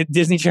world of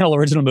Disney Channel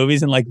original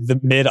movies in like the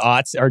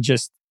mid-aughts are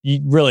just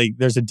really,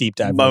 there's a deep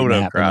dive.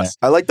 Motocross.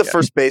 I like the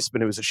first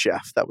baseman who was a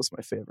chef. That was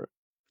my favorite.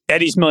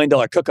 Eddie's $1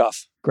 Million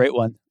Cook-Off. Great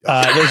one.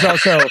 There's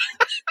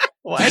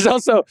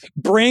also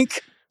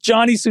Brink,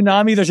 Johnny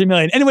Tsunami, there's $1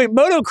 million. Anyway,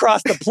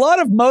 Motocross, the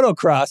plot of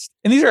Motocross,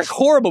 and these are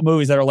horrible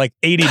movies that are like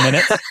 80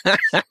 minutes.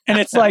 And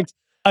it's like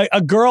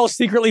a girl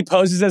secretly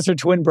poses as her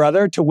twin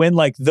brother to win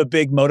like the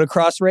big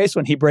motocross race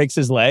when he breaks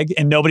his leg,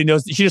 and nobody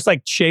knows. She just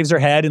like shaves her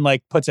head and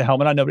like puts a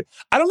helmet on.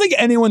 I don't think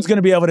anyone's going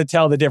to be able to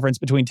tell the difference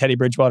between Teddy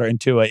Bridgewater and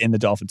Tua in the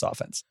Dolphins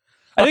offense.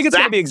 I think it's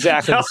going to be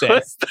exactly the same.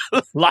 That was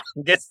the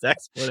longest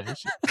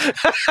explanation.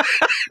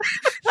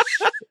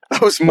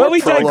 That was more but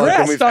we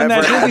digressed on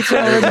that Disney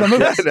Channel original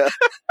movie.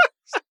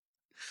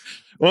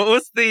 What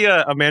was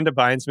the Amanda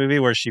Bynes movie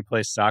where she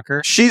plays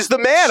soccer? She's the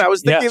Man. I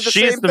was thinking of the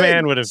same She's the thing.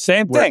 Man would have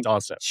Same thing.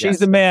 Also. She's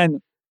the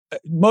Man.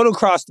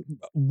 Motocross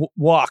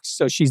walks,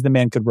 so She's the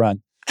Man could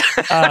run.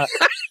 I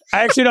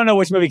actually don't know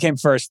which movie came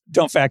first.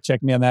 Don't fact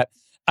check me on that.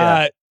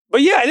 Yeah.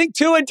 But yeah, I think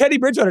Tua and Teddy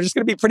Bridgewater are just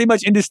going to be pretty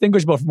much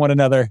indistinguishable from one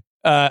another,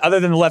 other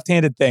than the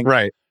left-handed thing.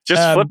 Right.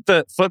 Just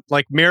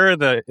mirror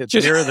the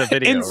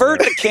video.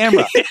 Invert the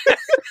camera.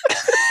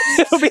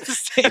 It'll be the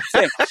same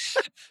thing.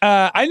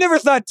 I never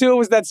thought Tua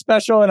was that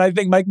special, and I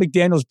think Mike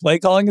McDaniel's play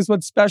calling is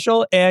what's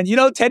special. And,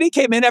 Teddy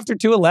came in after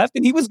Tua left,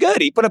 and he was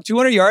good. He put up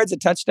 200 yards, a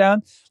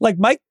touchdown. Like,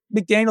 Mike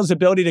McDaniel's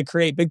ability to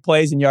create big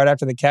plays and yard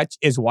after the catch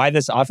is why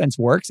this offense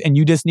works, and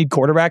you just need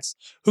quarterbacks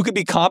who could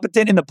be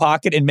competent in the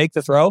pocket and make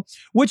the throw,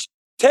 which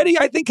Teddy,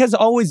 I think, has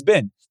always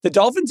been. The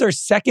Dolphins are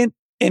second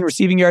in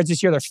receiving yards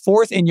this year. They're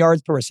fourth in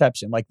yards per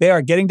reception. Like, they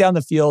are getting down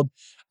the field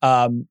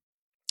a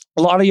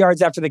lot of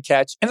yards after the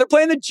catch, and they're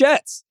playing the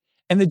Jets.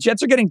 And the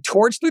Jets are getting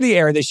torched through the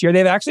air this year. They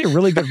have actually a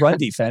really good run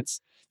defense.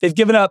 They've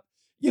given up,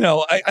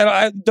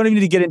 I don't even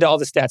need to get into all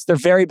the stats. They're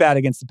very bad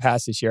against the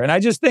pass this year. And I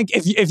just think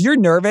if you're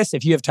nervous,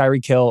 if you have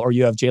Tyreek Hill or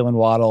you have Jalen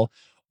Waddle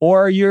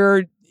or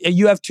you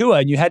have Tua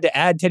and you had to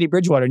add Teddy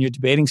Bridgewater and you're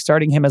debating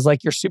starting him as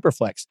like your super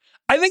flex,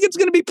 I think it's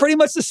going to be pretty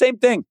much the same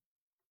thing.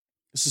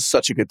 This is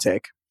such a good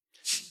take.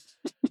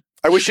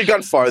 I wish he'd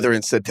gone farther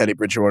and said Teddy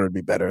Bridgewater would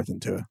be better than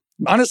Tua.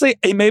 Honestly,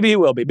 maybe he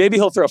will be. Maybe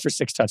he'll throw for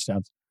 6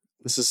 touchdowns.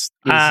 This is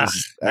I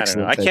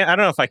excellent. don't know. I don't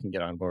know if I can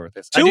get on board with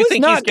this. Tua's I do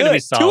think he's going to be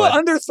solid.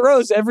 Tua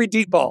underthrows every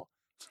deep ball.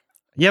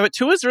 Yeah, but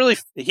Tua's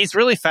he's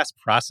really fast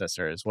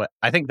processor is what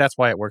I think. That's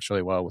why it works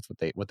really well with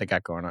what they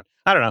got going on.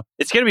 I don't know.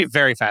 It's going to be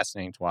very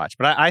fascinating to watch,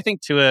 but I think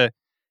Tua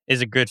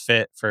is a good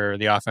fit for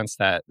the offense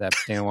that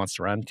Daniel wants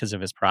to run because of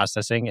his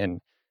processing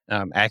and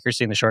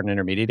accuracy in the short and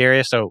intermediate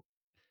area. So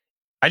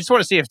I just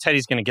want to see if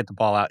Teddy's going to get the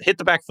ball out, hit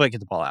the back foot, get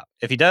the ball out.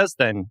 If he does,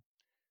 then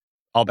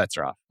all bets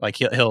are off. Like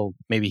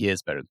maybe he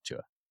is better than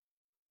Tua.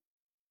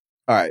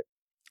 All right.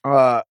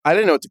 I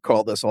didn't know what to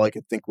call this. All I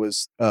could think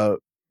was the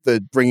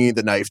bringing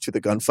the knife to the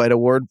gunfight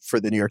award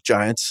for the New York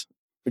Giants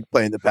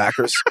playing the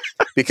Packers,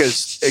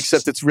 because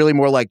except it's really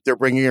more like they're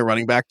bringing a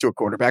running back to a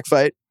quarterback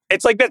fight.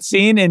 It's like that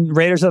scene in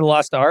Raiders of the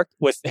Lost Ark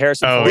with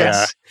Harrison Ford.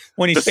 Yeah.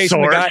 When he's The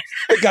facing sword.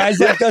 the guy's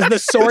like does the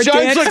sword The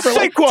Giants dance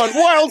like Saquon,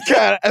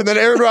 Wildcat, and then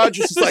Aaron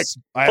Rodgers is like,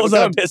 I pulls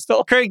out a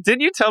pistol. Craig,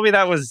 didn't you tell me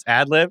that was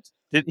ad-libbed?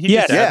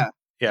 Yes. Yeah.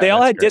 Yeah, They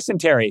all that's had great.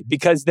 dysentery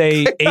because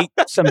they ate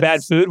some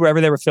bad food wherever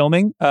they were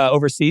filming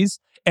overseas.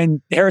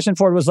 And Harrison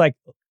Ford was like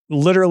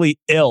literally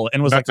ill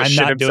and was About like, to I'm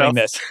shit not doing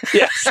himself? this.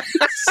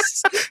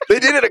 Yes. They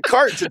did it a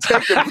cart to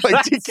take him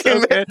like DK So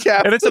good.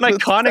 Metcalf. And it's an to the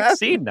iconic back.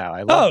 scene now.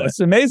 I love Oh, that. it's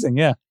amazing.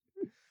 Yeah.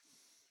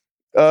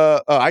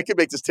 I could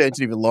make this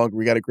tangent even longer.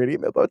 We got a great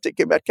email about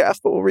DK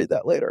Metcalf, but we'll read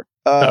that later.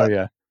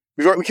 Yeah.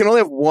 We can only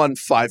have one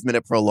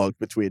 5-minute prologue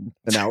between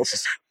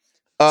analysis.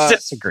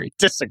 Disagree.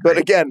 But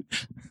again,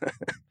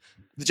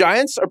 the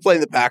Giants are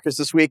playing the Packers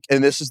this week,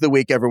 and this is the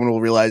week everyone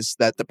will realize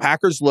that the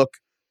Packers look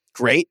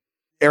great.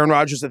 Aaron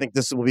Rodgers, I think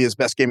this will be his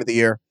best game of the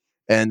year,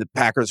 and the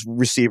Packers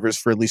receivers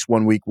for at least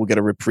 1 week will get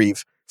a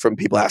reprieve from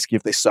people asking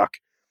if they suck.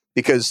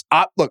 Because,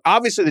 look,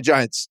 obviously the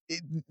Giants,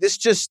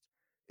 it's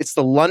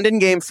the London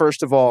game,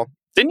 first of all.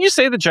 Didn't you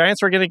say the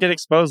Giants were going to get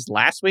exposed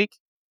last week?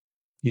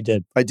 You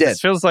did. I did.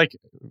 This feels like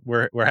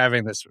we're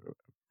having this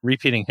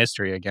repeating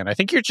history again. I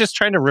think you're just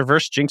trying to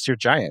reverse jinx your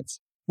Giants.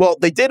 Well,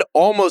 they did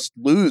almost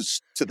lose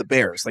to the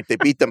Bears. Like, they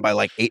beat them by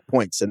like 8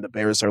 points, and the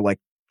Bears are like,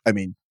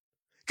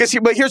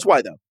 but here's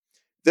why, though.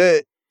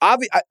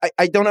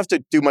 I don't have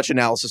to do much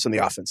analysis on the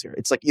offense here.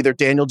 It's like either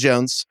Daniel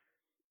Jones,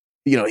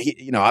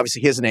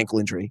 obviously he has an ankle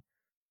injury,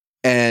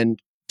 and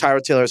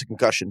Tyrod Taylor has a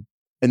concussion,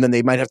 and then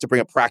they might have to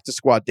bring a practice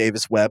squad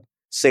Davis Webb,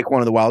 Saquon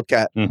of the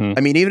Wildcat. Mm-hmm.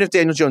 I mean, even if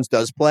Daniel Jones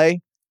does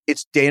play,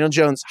 it's Daniel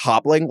Jones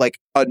hobbling. Like,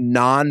 a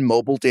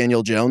non-mobile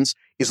Daniel Jones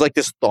is like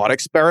this thought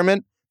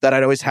experiment that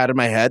I'd always had in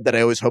my head that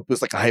I always hoped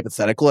was like a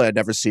hypothetical and I'd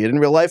never see it in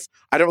real life.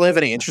 I don't really have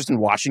any interest in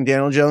watching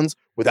Daniel Jones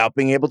without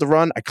being able to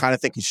run. I kind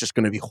of think he's just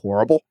going to be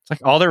horrible. It's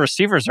like all their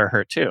receivers are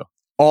hurt too.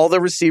 All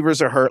the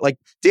receivers are hurt. Like,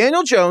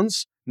 Daniel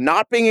Jones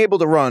not being able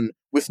to run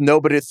with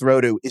nobody to throw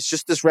to is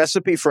just this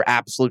recipe for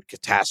absolute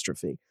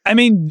catastrophe. I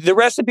mean, the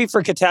recipe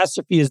for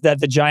catastrophe is that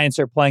the Giants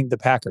are playing the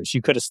Packers.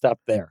 You could have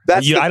stopped there.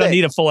 I don't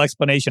need a full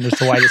explanation as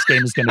to why this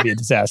game is going to be a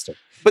disaster.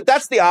 But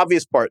that's the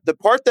obvious part. The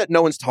part that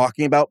no one's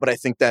talking about, but I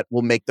think that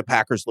will make the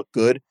Packers look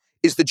good,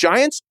 is the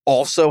Giants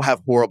also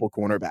have horrible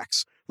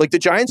cornerbacks. Like the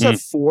Giants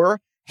have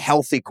 4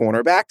 healthy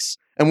cornerbacks,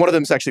 and one of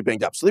them is actually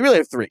banged up. So they really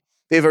have 3.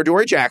 They have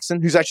Adoree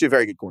Jackson, who's actually a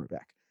very good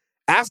cornerback.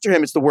 After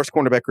him, it's the worst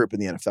cornerback group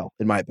in the NFL,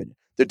 in my opinion.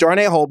 The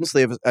Darnay Holmes,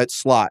 they have at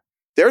slot.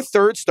 Their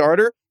third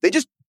starter, they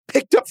just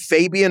picked up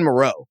Fabian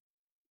Moreau,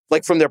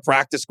 like from their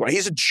practice squad.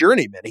 He's a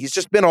journeyman. He's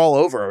just been all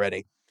over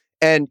already.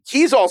 And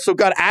he's also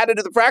got added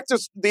to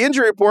the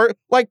injury report,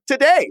 like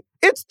today.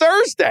 It's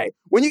Thursday.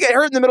 When you get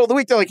hurt in the middle of the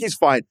week, they're like, he's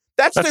fine.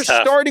 That's their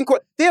tough. Starting.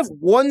 They have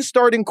one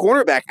starting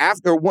cornerback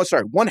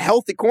one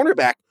healthy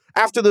cornerback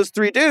after those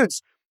 3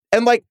 dudes.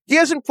 And like, he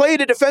hasn't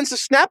played a defensive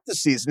snap this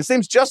season. His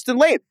name's Justin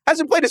Lane.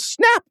 Hasn't played a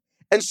snap.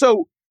 And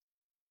so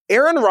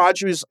Aaron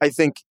Rodgers, I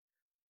think,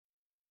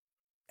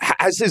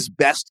 has his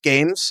best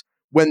games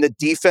when the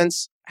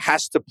defense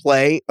has to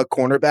play a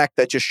cornerback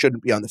that just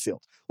shouldn't be on the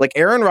field. Like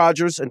Aaron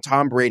Rodgers and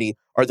Tom Brady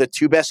are the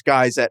 2 best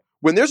guys that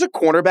when there's a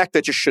cornerback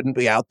that just shouldn't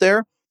be out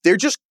there, they're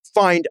just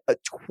find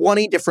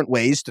 20 different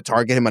ways to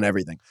target him on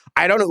everything.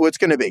 I don't know who it's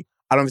going to be.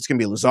 I don't know if it's going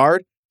to be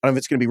Lazard. I don't know if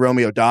it's going to be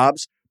Romeo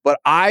Doubs. But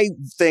I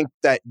think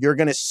that you're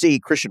going to see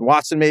Christian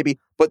Watson maybe.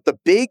 But the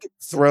big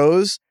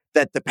throws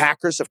that the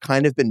Packers have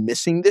kind of been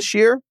missing this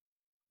year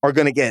are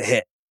going to get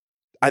hit.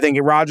 I think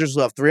Rodgers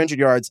will have 300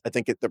 yards. I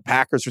think the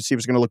Packers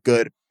receivers are going to look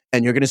good.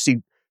 And you're going to see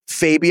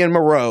Fabian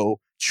Moreau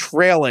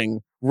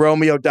trailing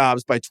Romeo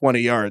Doubs by 20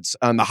 yards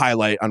on the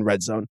highlight on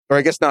Red Zone. Or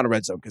I guess not a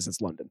Red Zone because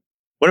it's London.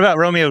 What about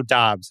Romeo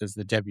Doubs as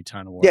the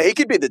debutante award? Yeah, he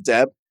could be the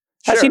Deb.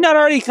 Has he not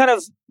already kind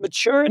of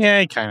matured? Yeah,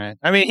 he kind of.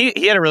 I mean,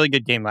 he had a really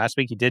good game last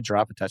week. He did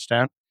drop a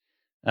touchdown.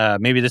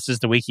 Maybe this is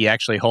the week he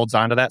actually holds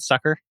on to that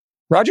sucker.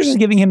 Rodgers is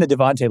giving him the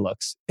Devontae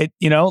looks.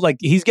 Like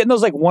he's getting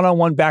those like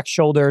one-on-one back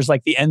shoulders,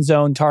 like the end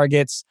zone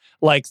targets,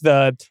 like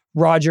the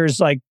Rodgers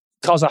like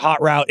calls a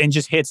hot route and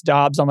just hits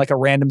Doubs on like a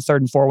random 3rd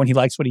and 4 when he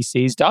likes what he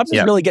sees. Doubs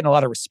is really getting a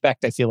lot of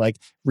respect, I feel like,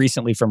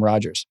 recently from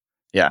Rodgers.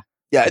 Yeah.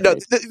 Yeah, no,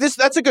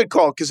 that's a good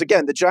call because,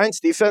 again, the Giants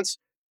defense,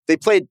 they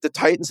played the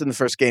Titans in the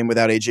first game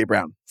without A.J.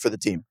 Brown for the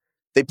team.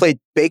 They played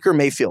Baker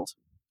Mayfield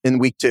in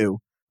week 2.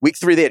 Week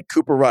 3, they had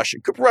Cooper Rush,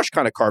 and Cooper Rush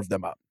kind of carved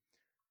them up.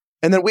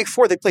 And then week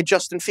 4, they played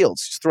Justin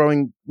Fields,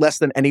 throwing less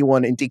than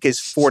anyone in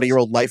DK's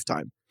 40-year-old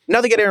lifetime. Now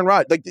they get Aaron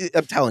Rodgers. Like,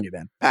 I'm telling you,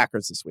 man,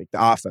 Packers this week,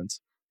 the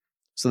offense.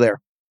 So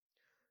there.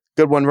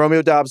 Good one.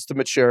 Romeo Doubs to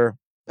mature.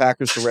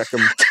 Packers to wreck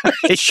him.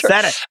 He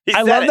said it.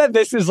 I love that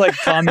this is like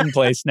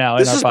commonplace now.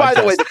 This is, by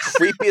the way, the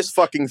creepiest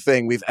fucking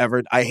thing we've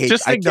ever. I hate.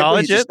 Just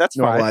acknowledge it. That's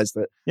normalized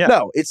fine. it. Yeah.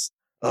 No, it's.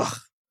 Ugh.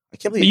 I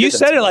can't believe you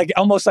said it like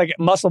almost like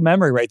muscle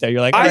memory right there.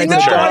 You're like, I know.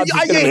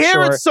 You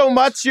hear it so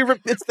much.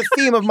 It's the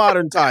theme of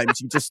modern times.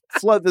 You just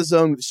flood the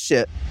zone with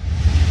shit.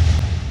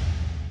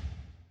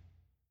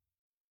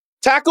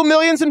 Tackle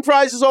millions in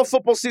prizes all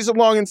football season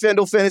long in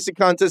FanDuel Fantasy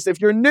Contest.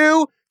 If you're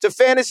new to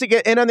fantasy,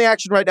 get in on the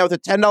action right now with a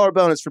 $10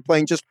 bonus for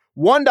playing just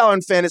 $1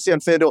 in fantasy on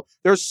FanDuel.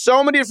 There's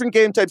so many different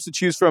game types to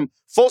choose from.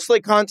 Full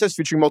slate contests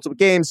featuring multiple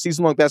games,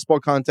 season-long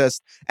basketball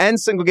contests, and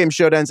single-game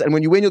showdowns. And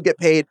when you win, you'll get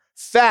paid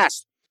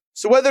fast.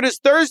 So whether it is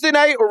Thursday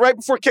night or right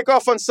before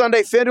kickoff on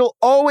Sunday, FanDuel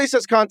always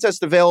has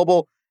contests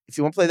available. If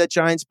you want to play that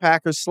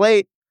Giants-Packers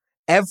slate,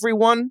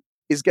 everyone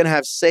is going to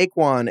have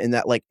Saquon in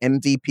that like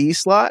MVP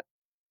slot.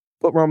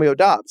 Put Romeo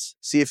Doubs.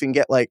 See if you can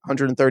get like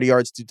 130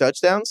 yards, 2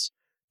 touchdowns.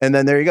 And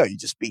then there you go. You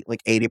just beat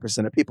like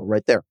 80% of people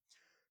right there.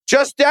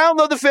 Just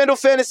download the FanDuel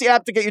Fantasy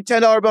app to get your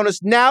 $10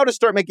 bonus now to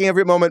start making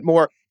every moment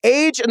more.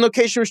 Age and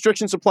location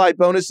restrictions apply.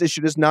 Bonus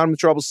issued as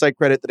non-withdrawable site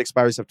credit that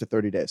expires after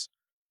 30 days.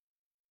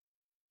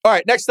 All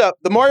right, next up,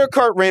 the Mario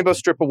Kart Rainbow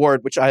Strip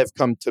Award, which I have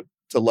come to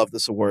love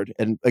this award.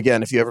 And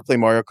again, if you ever play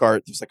Mario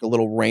Kart, there's like a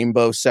little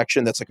rainbow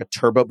section that's like a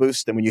turbo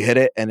boost. And when you hit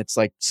it, and it's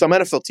like some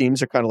NFL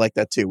teams are kind of like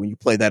that too. When you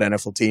play that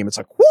NFL team, it's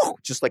like, whoo,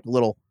 just like a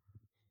little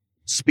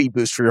speed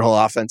boost for your whole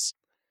offense.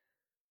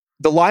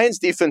 The Lions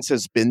defense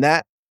has been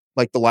that.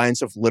 Like the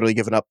Lions have literally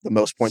given up the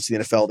most points in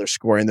the NFL. They're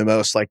scoring the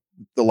most. Like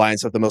the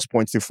Lions have the most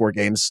points through 4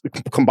 games,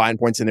 combined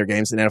points in their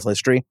games in NFL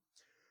history.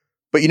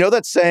 But you know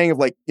that saying of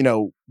like,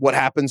 what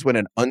happens when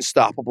an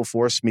unstoppable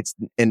force meets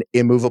an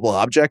immovable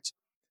object?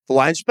 The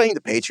Lions are playing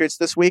the Patriots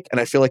this week, and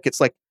I feel like it's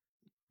like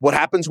what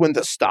happens when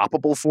the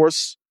stoppable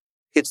force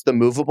hits the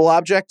movable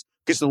object?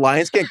 Because the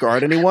Lions can't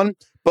guard anyone,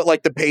 but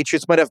like the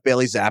Patriots might have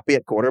Bailey Zappi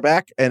at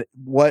quarterback, and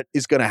what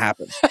is going to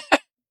happen?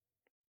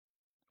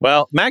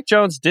 Well, Mac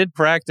Jones did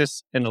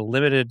practice in a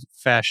limited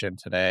fashion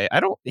today.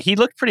 He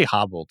looked pretty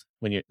hobbled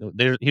when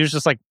he was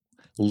just like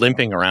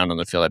limping around on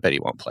the field. I bet he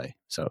won't play.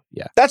 So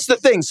yeah, that's the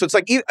thing. So it's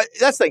like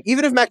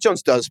even if Mac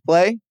Jones does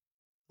play,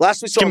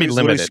 last we saw him, he was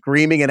literally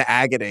screaming in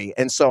agony.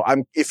 And so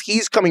if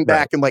he's coming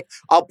back and like,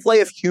 I'll play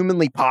if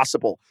humanly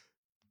possible.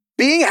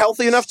 Being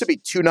healthy enough to be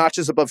 2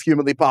 notches above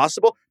humanly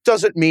possible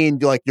doesn't mean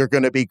like you're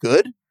going to be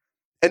good.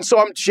 And so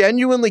I'm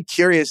genuinely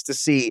curious to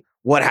see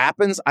what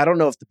happens. I don't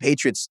know if the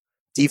Patriots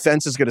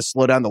defense is going to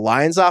slow down the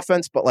Lions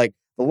offense, but like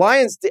the The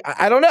Lions,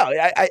 I don't know.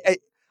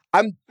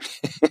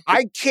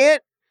 I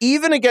can't,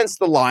 even against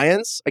the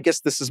Lions, I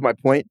guess this is my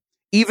point,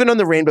 even on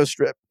the Rainbow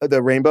Strip,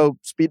 the Rainbow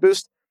Speed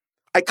Boost,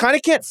 I kind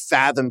of can't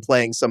fathom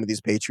playing some of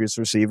these Patriots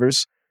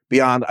receivers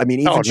beyond, I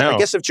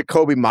guess if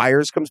Jacoby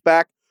Myers comes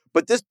back,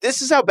 but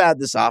this is how bad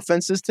this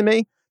offense is to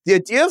me. The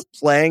idea of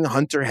playing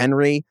Hunter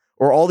Henry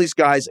or all these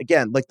guys,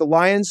 again, like the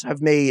Lions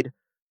have made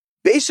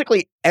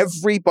basically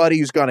everybody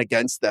who's gone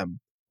against them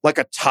like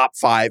a top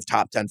 5,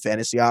 top 10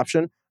 fantasy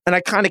option. And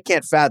I kind of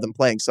can't fathom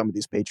playing some of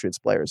these Patriots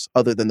players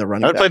other than the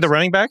running backs. I would play the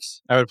running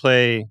backs. I would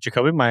play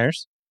Jacoby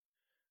Myers.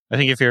 I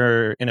think if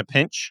you're in a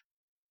pinch,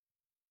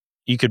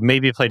 you could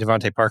maybe play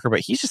Devontae Parker,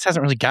 but he just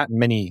hasn't really gotten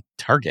many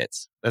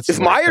targets. If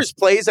Myers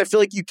plays, I feel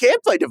like you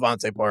can't play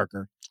Devontae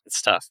Parker.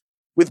 It's tough.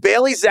 With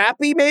Bailey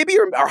Zappi, maybe,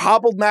 or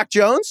hobbled Mac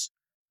Jones?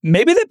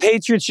 Maybe the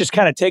Patriots just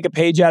kind of take a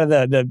page out of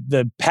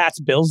the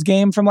Pats-Bills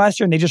game from last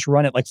year and they just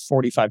run it like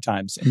 45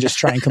 times and just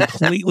try and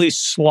completely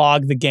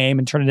slog the game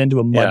and turn it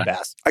into a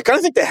mudbath. I kind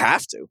of think they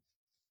have to.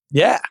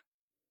 Yeah.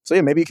 So,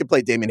 yeah, maybe you could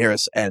play Damian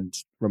Harris and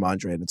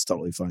Ramondre and it's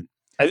totally fine.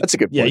 That's a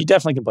good point. Yeah, you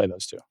definitely can play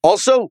those two.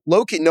 Also,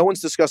 low-key, no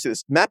one's discussing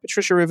this. Matt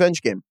Patricia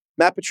revenge game.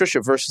 Matt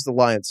Patricia versus the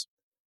Lions.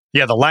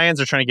 Yeah, the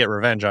Lions are trying to get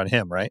revenge on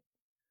him, right?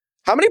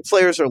 How many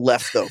players are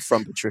left, though,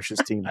 from Patricia's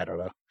team? I don't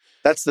know.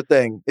 That's the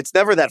thing. It's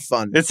never that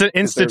fun. It's an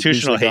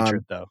institutional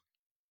hatred, though.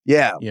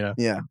 Yeah. You know?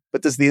 Yeah.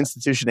 But does the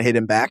institution hate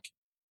him back?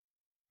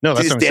 No,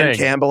 that's what I'm Dan saying.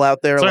 Campbell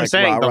out there. That's what I'm like,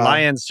 saying. rah-rah. The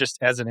Lions just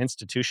as an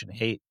institution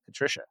hate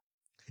Patricia.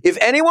 If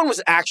anyone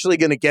was actually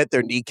going to get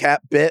their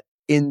kneecap bit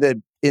in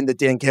the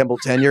Dan Campbell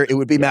tenure, it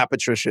would be Matt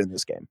Patricia in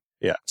this game.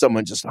 Yeah.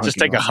 Someone just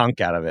take a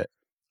hunk out of it.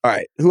 All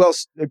right. Who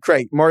else?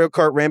 Craig, Mario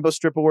Kart Rainbow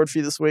Strip Award for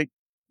you this week?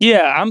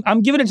 Yeah,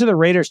 I'm giving it to the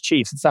Raiders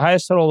Chiefs. It's the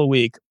highest total of the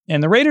week.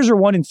 And the Raiders are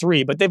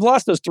 1-3, but they've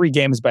lost those 3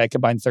 games by a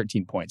combined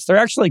 13 points. They're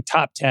actually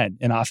top 10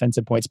 in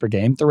offensive points per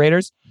game, the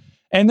Raiders.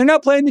 And they're now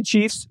playing the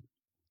Chiefs,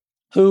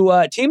 who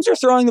teams are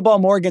throwing the ball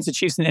more against the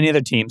Chiefs than any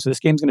other team. So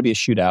this game's going to be a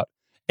shootout.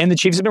 And the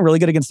Chiefs have been really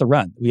good against the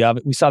run.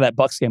 We saw that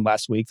Bucs game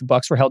last week. The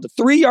Bucs were held to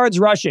 3 yards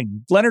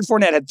rushing. Leonard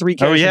Fournette had 3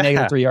 carries for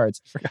negative 3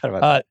 yards. Forgot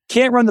about that.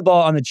 Can't run the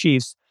ball on the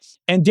Chiefs.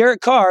 And Derek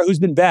Carr, who's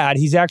been bad,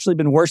 he's actually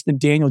been worse than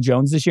Daniel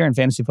Jones this year in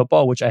fantasy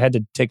football, which I had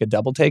to take a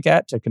double take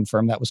at to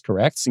confirm that was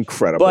correct. It's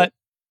incredible. But,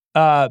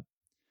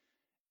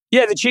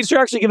 the Chiefs are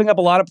actually giving up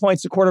a lot of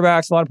points to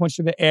quarterbacks, a lot of points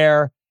through the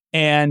air.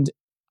 And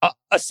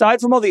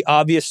aside from all the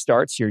obvious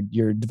starts, your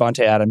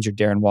Devontae Adams, your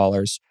Darren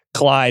Wallers,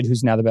 Clyde,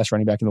 who's now the best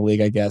running back in the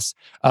league, I guess,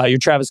 your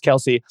Travis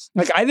Kelce.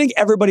 Like, I think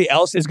everybody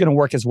else is going to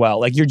work as well.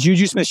 Like your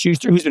Juju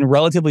Smith-Schuster, who's been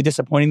relatively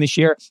disappointing this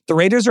year. The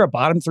Raiders are a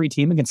bottom 3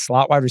 team against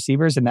slot wide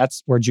receivers, and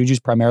that's where Juju's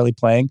primarily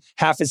playing.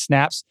 Half his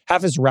snaps,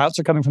 half his routes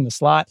are coming from the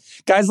slot.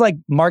 Guys like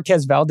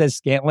Marquez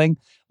Valdez-Scantling,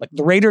 like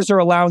the Raiders are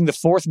allowing the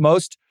 4th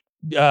most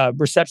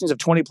receptions of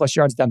 20-plus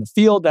yards down the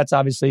field. That's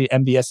obviously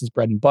MVS's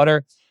bread and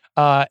butter.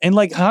 And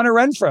like Hunter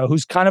Renfrow,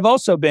 who's kind of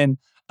also been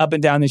up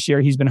and down this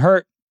year. He's been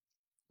hurt.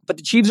 But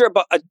the Chiefs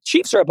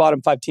are a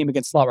bottom 5 team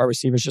against slot wide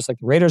receivers, just like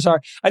the Raiders are.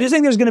 I just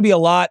think there's going to be a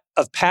lot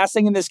of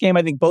passing in this game.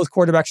 I think both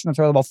quarterbacks are going to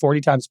throw the ball 40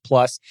 times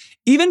plus.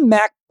 Even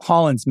Mac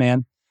Hollins,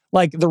 man.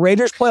 Like the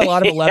Raiders play a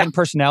lot of 11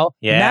 personnel.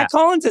 Yeah. Mac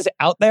Hollins is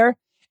out there.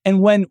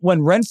 And when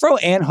Renfrow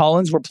and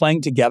Hollins were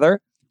playing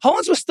together,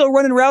 Hollins was still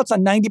running routes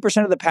on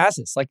 90% of the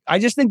passes. Like I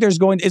just think it's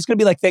going to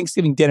be like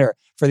Thanksgiving dinner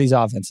for these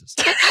offenses.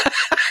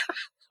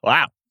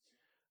 Wow.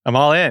 I'm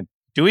all in.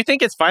 Do we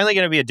think it's finally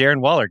going to be a Darren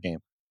Waller game?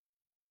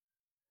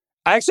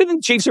 I actually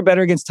think Chiefs are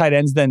better against tight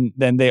ends than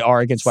they are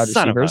against wide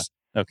receivers.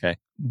 Okay.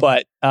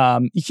 But,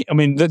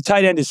 the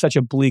tight end is such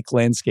a bleak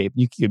landscape.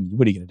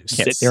 What are you going to do?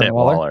 Sit there and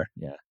Waller?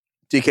 Yeah.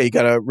 DK, you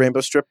got a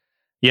Rainbow Strip?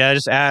 Yeah,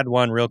 just add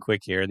one real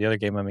quick here. The other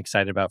game I'm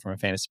excited about from a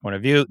fantasy point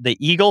of view, the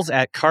Eagles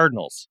at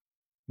Cardinals.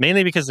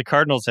 Mainly because the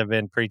Cardinals have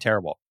been pretty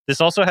terrible.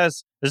 This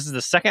is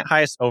the second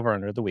highest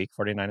over-under of the week,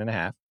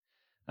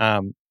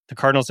 49.5. The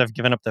Cardinals have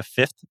given up the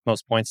 5th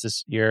most points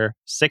this year,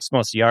 6th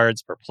most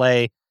yards per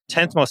play,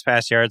 10th most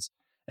pass yards,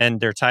 and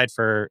they're tied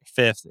for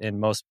 5th in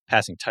most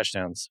passing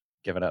touchdowns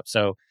given up.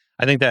 So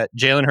I think that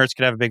Jalen Hurts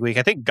could have a big week.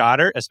 I think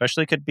Goddard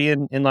especially could be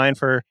in line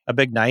for a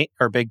big night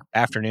or big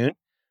afternoon.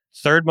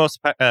 3rd most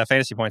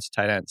fantasy points to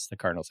tight ends the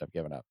Cardinals have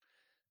given up.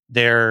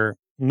 Their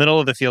middle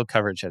of the field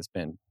coverage has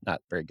been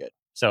not very good.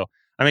 So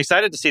I'm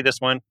excited to see this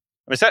one.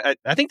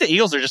 I think the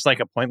Eagles are just like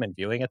appointment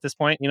viewing at this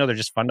point. You know, they're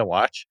just fun to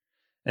watch.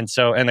 And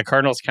the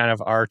Cardinals kind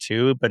of are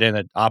too, but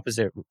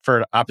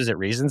for opposite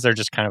reasons. They're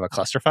just kind of a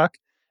clusterfuck.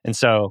 And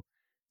so,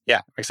 yeah,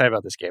 I'm excited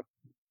about this game.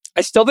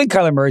 I still think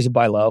Kyler Murray's a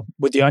buy low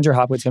with DeAndre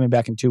Hopkins coming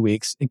back in 2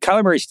 weeks. And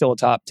Kyler Murray's still a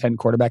top 10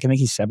 quarterback. I think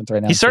he's 7th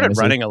right now. He started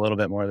running a little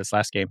bit more this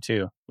last game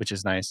too, which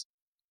is nice.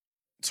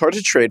 It's hard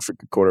to trade for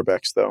good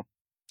quarterbacks, though.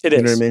 It is.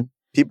 You know what I mean?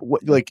 People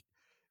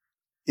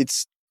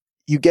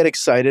you get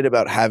excited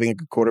about having a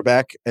good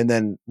quarterback and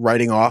then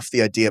writing off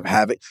the idea of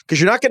having, because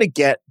you're not going to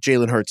get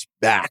Jalen Hurts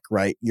back,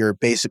 right? You're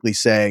basically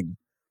saying,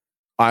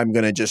 I'm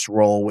going to just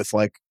roll with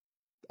like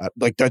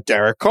the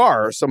Derek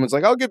Carr, or someone's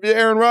like, I'll give you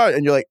Aaron Rodgers.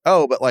 And you're like,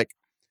 oh, but like,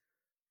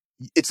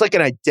 it's like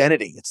an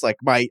identity. It's like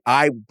but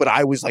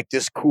I was like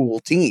this cool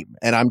team,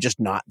 and I'm just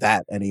not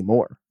that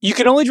anymore. You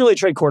can only really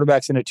trade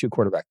quarterbacks in a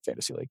 2-quarterback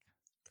fantasy league.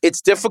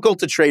 It's difficult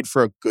to trade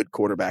for a good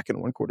quarterback in a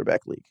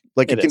 1-quarterback league.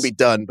 Like it can be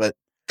done, but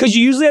because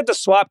you usually have to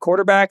swap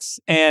quarterbacks,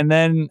 and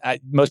then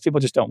most people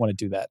just don't want to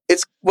do that.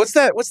 It's what's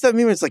that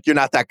meme? It's like, you're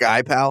not that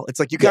guy, pal. It's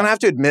like you kind of have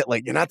to admit,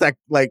 like, you're not that,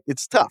 like,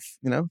 it's tough.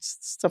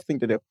 It's a tough thing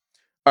to do.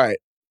 All right.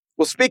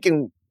 Well,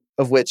 speaking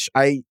of which,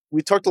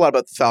 we talked a lot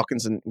about the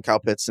Falcons and Kyle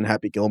Pitts and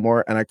Happy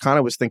Gilmore, and I kind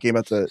of was thinking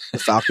about the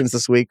Falcons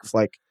this week.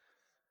 Like,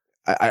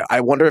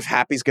 I wonder if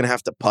Happy's going to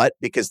have to putt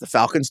because the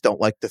Falcons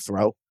don't like to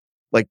throw.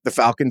 Like the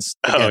Falcons.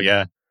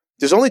 Again,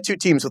 there's only 2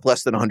 teams with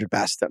less than 100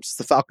 pass attempts. It's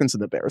the Falcons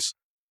and the Bears.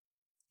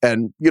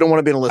 And you don't want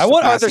to be in a list. I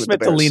want Arthur Smith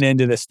to lean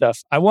into this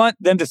stuff. I want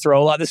them to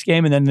throw a lot this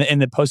game, and then in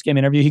the post-game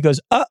interview, he goes,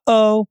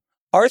 "Uh-oh,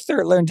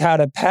 Arthur learned how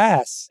to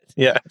pass."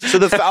 Yeah. So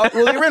they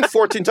ran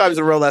 14 times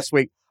in a row last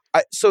week.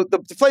 They're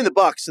playing the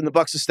Bucs, and the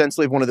Bucs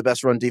ostensibly have one of the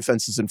best run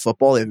defenses in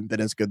football. They haven't been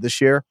as good this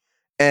year.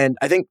 And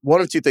I think one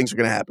of 2 things are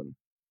going to happen.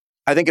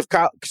 I think if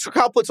Kyle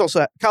Pitts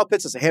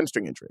has a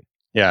hamstring injury.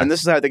 Yeah. And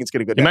this is how I think it's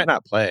going to go down. He might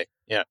not play.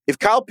 Yeah. If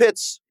Kyle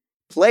Pitts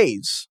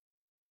plays,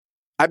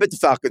 I bet the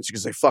Falcons are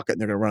going to say, fuck it,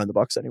 and they're going to run on the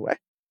Bucs anyway.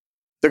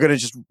 They're going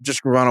to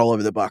just run all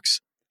over the Bucs.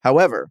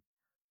 However,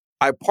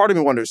 part of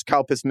me wonders,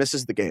 Kyle Pitts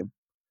misses the game.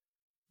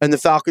 And the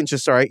Falcons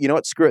just, all right, you know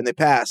what, screw it, and they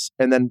pass.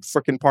 And then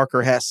frickin'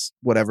 Parker Hess,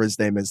 whatever his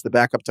name is, the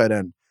backup tight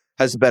end,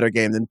 has a better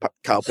game than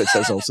Kyle Pitts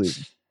has all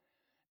season.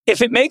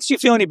 If it makes you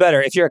feel any better,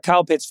 if you're a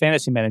Kyle Pitts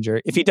fantasy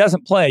manager, if he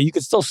doesn't play, you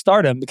could still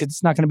start him because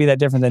it's not going to be that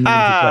different than if he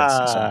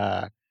plays.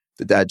 So.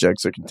 The dad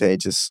jokes are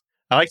contagious.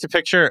 I like to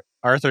picture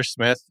Arthur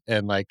Smith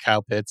and like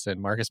Kyle Pitts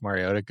and Marcus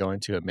Mariota going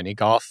to a mini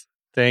golf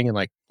thing and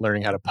like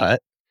learning how to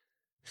putt.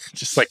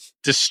 Just like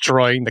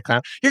destroying the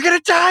clown. You're going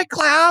to die,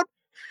 clown.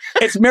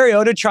 It's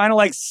Mariota trying to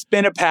like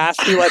spin a pass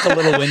through like a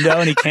little window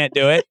and he can't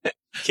do it.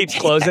 Keeps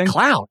closing.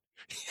 Clown.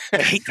 I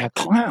hate that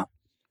clown.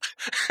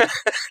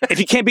 If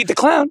you can't beat the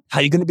clown, how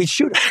are you going to beat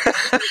Shooter?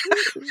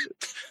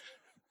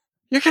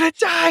 You're going to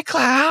die,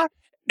 clown.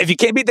 If you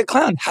can't beat the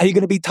clown, how are you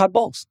going to beat Todd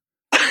Bowles?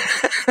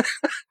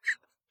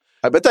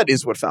 I bet that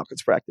is what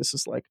Falcons practice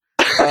is like.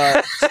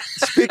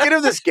 Speaking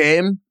of this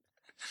game,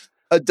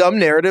 a dumb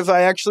narrative,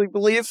 I actually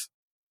believe.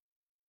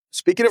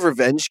 Speaking of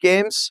revenge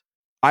games,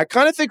 I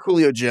kind of think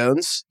Julio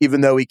Jones,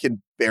 even though he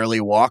can barely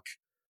walk,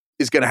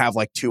 is going to have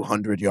like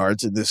 200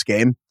 yards in this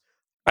game.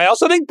 I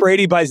also think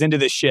Brady buys into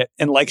this shit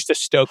and likes to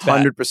stoke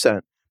that.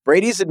 100%.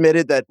 Brady's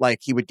admitted that like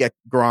he would get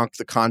Gronk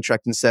the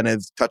contract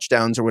incentives,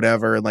 touchdowns or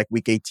whatever, in like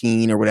week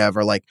 18 or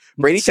whatever. Like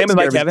Brady. Same with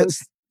Mike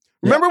Evans.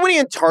 Remember when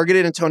he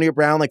targeted Antonio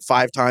Brown like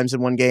 5 times in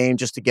one game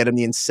just to get him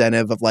the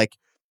incentive of like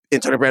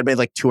Antonio Brown made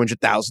like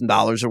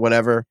 $200,000 or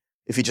whatever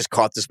if he just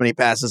caught this many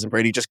passes, and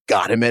Brady just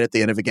got him at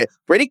the end of a game.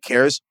 Brady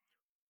cares.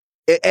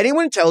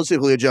 Anyone who tells you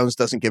Julio Jones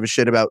doesn't give a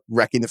shit about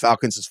wrecking the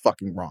Falcons is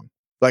fucking wrong.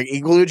 Like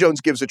Julio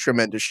Jones gives a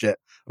tremendous shit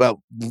about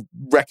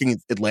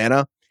wrecking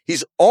Atlanta.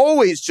 He's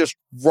always just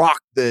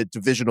rocked the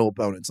divisional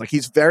opponents. Like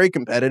he's very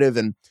competitive,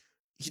 and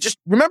he just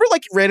remember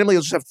like randomly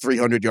he'll just have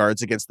 300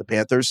 yards against the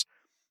Panthers.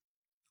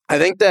 I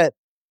think that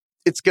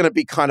it's going to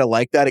be kind of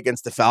like that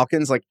against the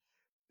Falcons. Like,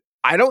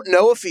 I don't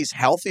know if he's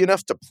healthy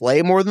enough to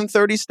play more than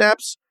 30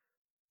 snaps.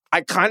 I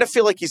kind of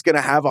feel like he's going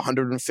to have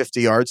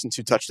 150 yards and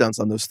 2 touchdowns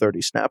on those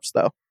 30 snaps,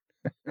 though.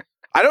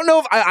 I don't know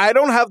if I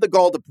don't have the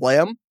gall to play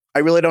him. I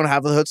really don't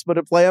have the chutzpah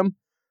to play him,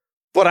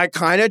 but I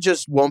kind of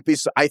just won't be.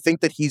 I think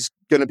that he's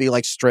going to be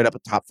like straight up a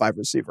top 5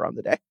 receiver on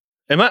the day.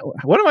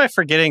 What am I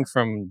forgetting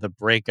from the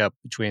breakup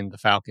between the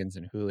Falcons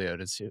and Julio?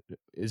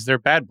 Is there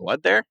bad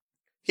blood there?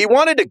 He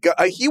wanted to go.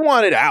 He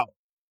wanted out.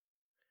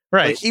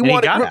 Right. Like he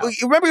got out.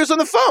 Remember, he was on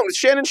the phone with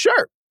Shannon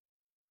Sharp.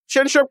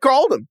 Shannon Sharp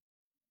called him.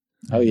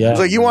 Oh, yeah. He was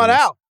like, "You want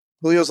out?"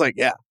 Julio's like,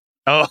 "Yeah."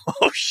 Oh,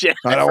 shit.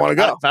 I don't want to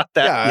go. About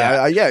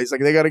that. Yeah. He's like,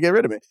 "They got to get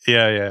rid of me."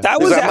 Yeah.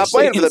 That was like, I'm not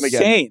playing for them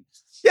insane. again.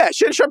 Yeah,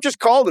 Shannon Sharp just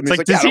called him. He's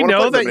like, does he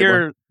know that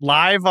you're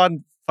live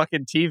on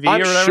fucking TV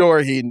I'm or whatever?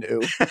 Sure he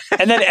knew.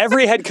 And then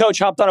every head coach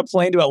hopped on a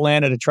plane to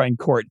Atlanta to try and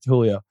court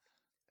Julio.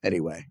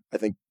 Anyway, I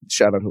think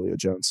shout out Julio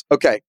Jones.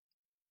 Okay.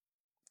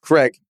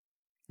 Craig,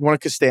 you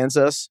want to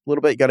Costanza us a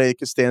little bit? You got any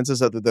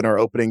Costanzas other than our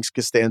openings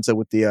Costanza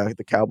with the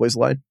Cowboys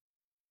line?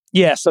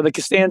 Yeah, so the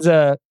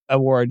Costanza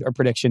award or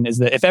prediction is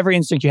that if every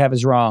instinct you have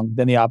is wrong,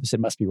 then the opposite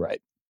must be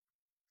right.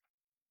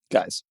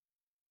 Guys,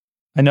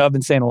 I know I've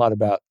been saying a lot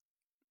about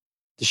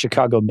the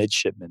Chicago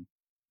midshipmen,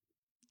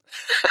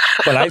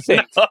 but I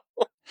think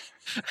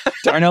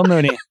Darnell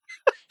Mooney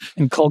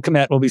and Cole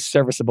Kmet will be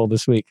serviceable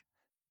this week.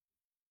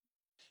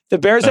 The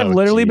Bears have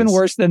literally been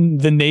worse than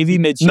the Navy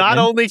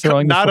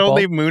midshipmen. Not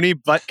only Mooney,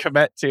 but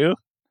Kmet too?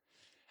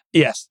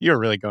 Yes. You're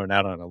really going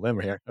out on a limb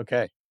here.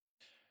 Okay.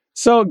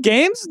 So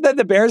games that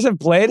the Bears have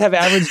played have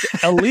averaged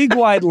a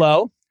league-wide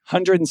low,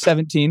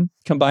 117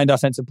 combined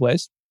offensive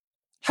plays.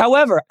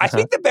 However, I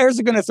think the Bears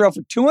are going to throw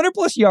for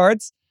 200-plus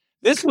yards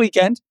this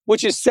weekend,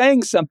 which is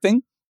saying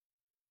something.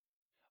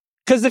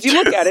 Because if you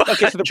look at it,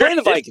 okay, so they're playing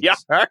the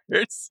Vikings.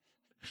 Yards.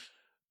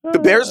 The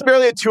Bears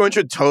barely had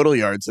 200 total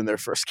yards in their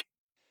first game.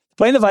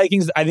 Playing the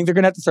Vikings, I think they're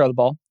going to have to throw the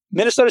ball.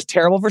 Minnesota's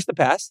terrible versus the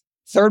pass.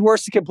 Third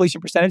worst in completion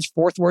percentage,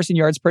 fourth worst in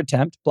yards per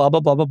attempt, blah, blah,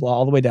 blah, blah, blah,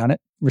 all the way down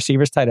it.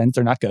 Receivers, tight ends,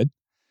 they're not good.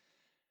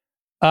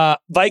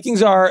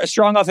 Vikings are a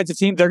strong offensive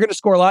team. They're going to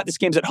score a lot. This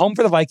game's at home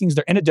for the Vikings.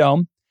 They're in a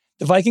dome.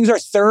 The Vikings are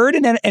third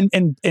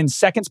in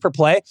seconds per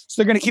play.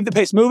 So they're going to keep the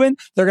pace moving.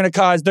 They're going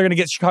to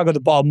get Chicago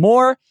the ball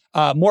more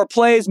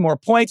plays, more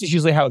points is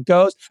usually how it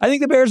goes. I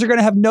think the Bears are going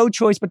to have no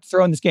choice but to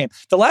throw in this game.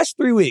 The last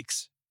 3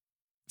 weeks,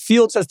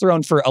 Fields has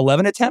thrown for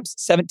 11 attempts,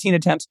 17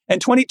 attempts,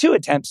 and 22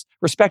 attempts,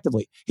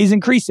 respectively. He's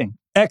increasing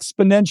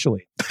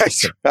exponentially. I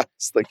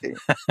was thinking.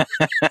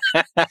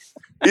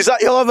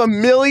 He'll have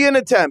 1 million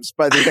attempts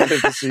by the end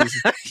of the season.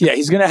 Yeah,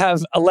 he's going to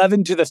have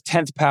 11 to the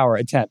 10th power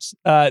attempts.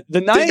 The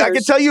Niners... I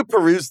can tell you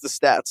peruse the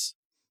stats.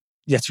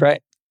 That's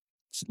right.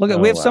 Look,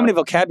 we have so many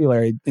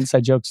vocabulary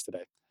inside jokes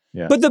today.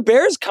 Yeah. But the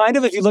Bears kind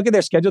of, if you look at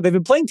their schedule, they've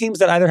been playing teams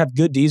that either have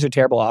good Ds or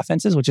terrible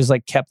offenses, which is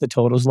like kept the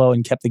totals low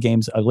and kept the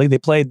games ugly. They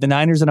played the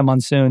Niners in a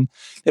monsoon.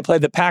 They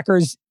played the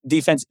Packers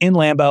defense in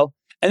Lambeau.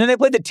 And then they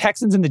played the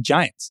Texans and the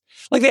Giants.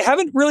 Like, they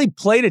haven't really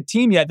played a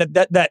team yet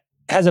that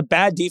has a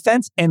bad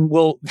defense and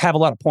will have a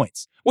lot of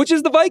points, which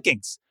is the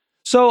Vikings.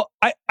 So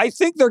I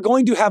think they're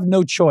going to have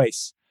no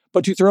choice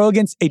but to throw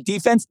against a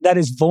defense that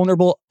is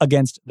vulnerable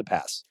against the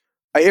pass.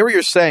 I hear what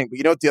you're saying, but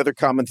you know what the other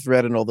common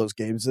thread in all those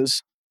games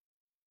is?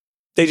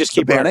 They just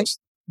keep running?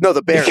 No,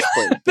 the Bears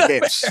played the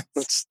games.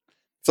 I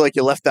feel like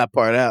you left that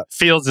part out.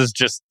 Fields is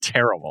just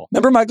terrible.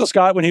 Remember Michael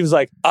Scott when he was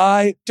like,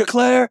 I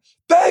declare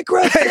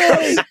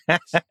bankruptcy?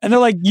 And they're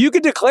like, you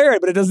can declare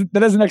it, but that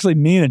doesn't actually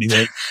mean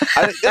anything.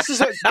 This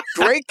is a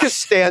great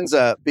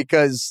Costanza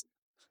because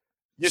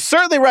you're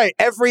certainly right.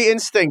 Every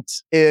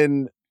instinct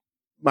in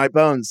my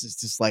bones is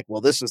just like,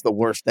 well, this is the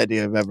worst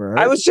idea I've ever heard.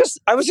 I was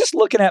just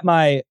looking at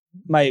my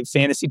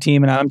fantasy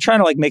team, and I'm trying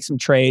to like make some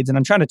trades, and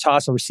I'm trying to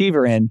toss a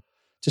receiver in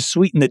to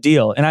sweeten the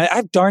deal. And I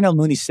have Darnell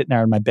Mooney sitting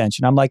there on my bench,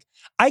 and I'm like,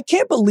 I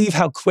can't believe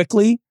how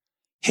quickly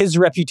his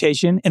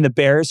reputation in the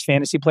Bears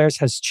fantasy players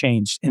has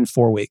changed in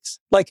 4 weeks.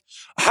 Like,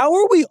 how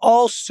are we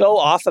all so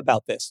off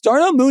about this?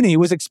 Darnell Mooney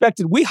was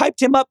expected. We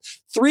hyped him up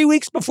 3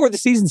 weeks before the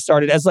season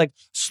started as like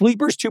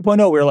sleepers 2.0.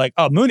 We were like,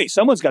 oh, Mooney,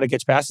 someone's got to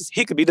catch passes.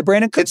 He could be the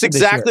Brandon Cooks. It's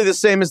exactly the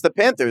same as the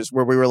Panthers,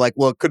 where we were like,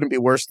 well, it couldn't be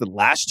worse than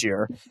last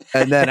year.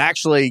 And then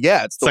actually,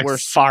 yeah, it's the like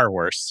worst. Far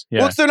worse. Yeah.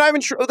 Well, they're not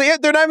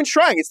even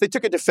trying. They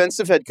took a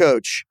defensive head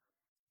coach,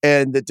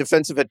 and the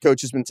defensive head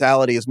coach's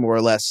mentality is more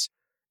or less,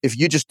 if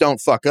you just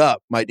don't fuck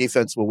up, my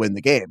defense will win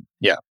the game.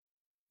 Yeah.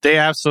 They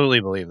absolutely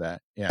believe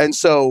that. Yeah. And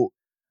so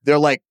they're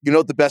like,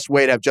 the best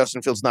way to have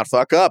Justin Fields not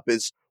fuck up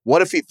is,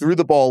 what if he threw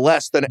the ball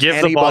less than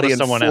anybody in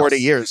 40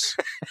 years?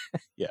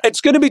 Yeah.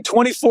 It's going to be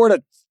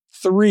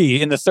 24-3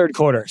 in the third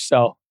quarter.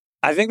 So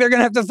I think they're going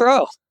to have to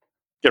throw.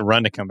 Good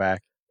run to come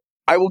back.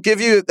 I will give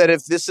you that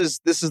if this is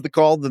the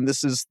call, then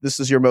this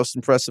is your most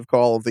impressive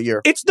call of the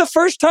year. It's the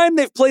first time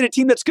they've played a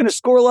team that's going to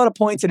score a lot of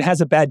points and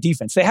has a bad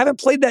defense. They haven't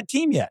played that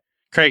team yet.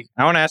 Craig,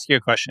 I want to ask you a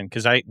question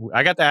because I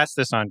got to ask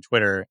this on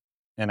Twitter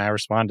and I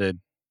responded,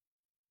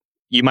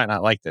 you might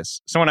not like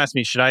this. Someone asked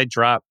me, should I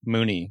drop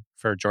Mooney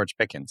for George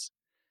Pickens?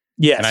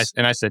 Yes.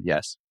 And I said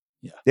yes.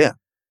 Yeah.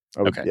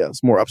 Okay. Yeah,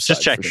 it's more upside.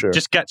 Just check. For sure.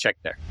 Just gut check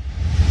there.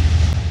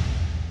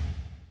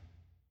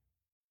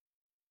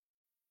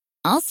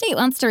 Allstate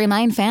wants to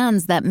remind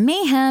fans that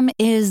mayhem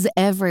is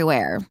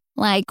everywhere.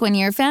 Like when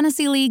your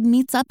fantasy league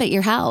meets up at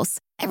your house.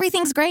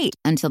 Everything's great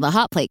until the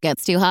hot plate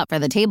gets too hot for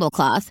the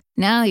tablecloth.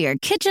 Now your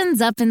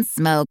kitchen's up in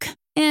smoke.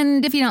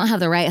 And if you don't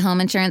have the right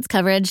home insurance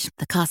coverage,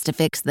 the cost to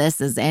fix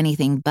this is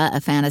anything but a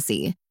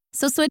fantasy.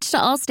 So switch to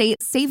Allstate,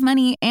 save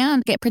money,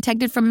 and get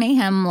protected from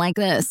mayhem like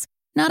this.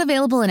 Not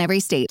available in every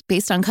state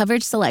based on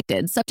coverage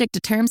selected, subject to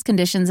terms,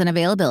 conditions, and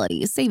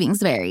availability.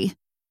 Savings vary.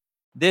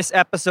 This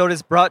episode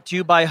is brought to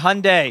you by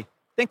Hyundai.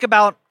 Think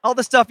about all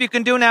the stuff you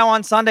can do now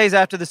on Sundays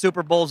after the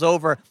Super Bowl's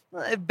over.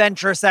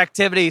 Adventurous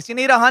activities. You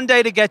need a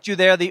Hyundai to get you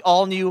there. The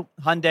all-new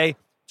Hyundai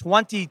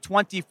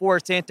 2024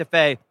 Santa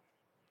Fe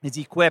is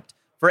equipped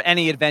for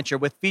any adventure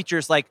with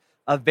features like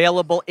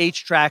available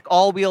H-Track,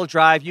 all-wheel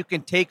drive. You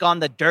can take on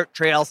the dirt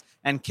trails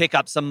and kick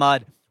up some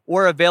mud.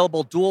 Or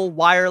available dual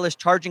wireless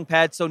charging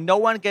pads so no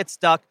one gets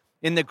stuck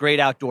in the great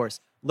outdoors.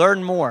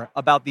 Learn more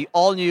about the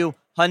all-new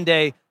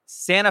Hyundai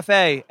Santa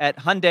Fe at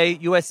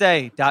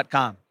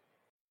HyundaiUSA.com.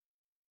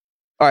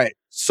 All right,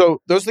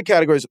 so those are the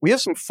categories. We have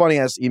some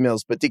funny-ass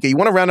emails, but DK, you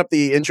want to round up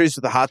the injuries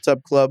with the Hot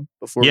Tub Club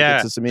before we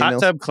get to some emails?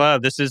 Hot Tub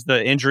Club. This is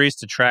the injuries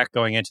to track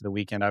going into the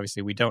weekend.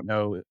 Obviously, we don't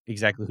know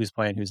exactly who's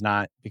playing, who's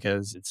not,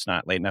 because it's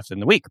not late enough in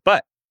the week.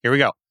 But here we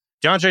go.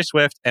 DeAndre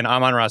Swift and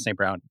Amon-Ra St.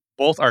 Brown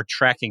both are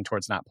tracking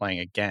towards not playing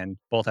again.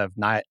 Both have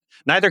not.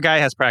 Neither guy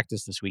has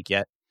practiced this week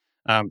yet,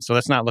 so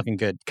that's not looking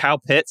good. Kyle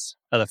Pitts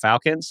of the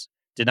Falcons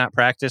did not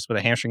practice with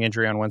a hamstring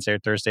injury on Wednesday or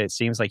Thursday. It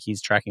seems like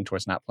he's tracking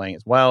towards not playing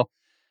as well.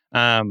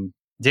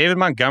 David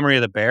Montgomery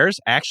of the Bears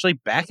actually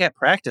back at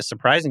practice,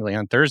 surprisingly,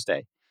 on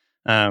Thursday.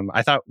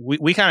 I thought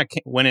we kind of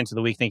went into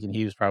the week thinking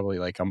he was probably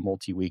like a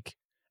multi-week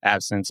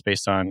absence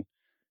based on,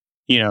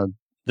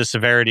 the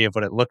severity of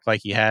what it looked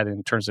like he had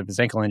in terms of his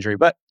ankle injury.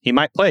 But he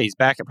might play. He's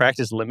back at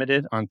practice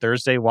limited on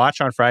Thursday. Watch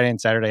on Friday and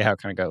Saturday how it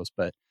kind of goes,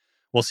 but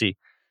we'll see.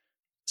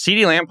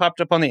 CeeDee Lamb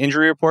popped up on the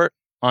injury report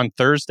on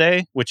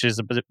Thursday, which is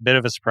a bit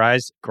of a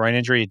surprise. Groin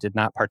injury, he did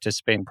not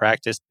participate in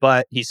practice,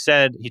 but he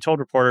told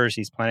reporters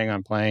he's planning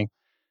on playing.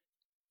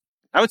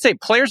 I would say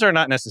players are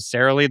not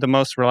necessarily the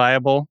most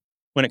reliable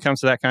when it comes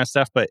to that kind of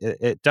stuff, but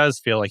it does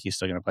feel like he's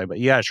still going to play. But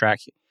you got to track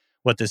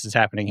what this is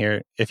happening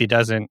here. If he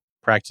doesn't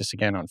practice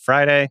again on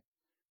Friday,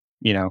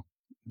 be on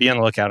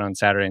the lookout on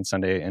Saturday and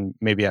Sunday, and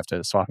maybe have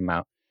to swap him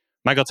out.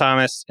 Michael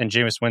Thomas and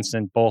Jameis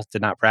Winston both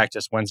did not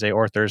practice Wednesday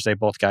or Thursday.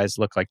 Both guys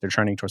look like they're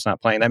trending towards not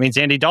playing. That means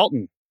Andy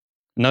Dalton.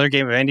 Another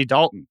game of Andy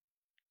Dalton.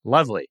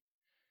 Lovely.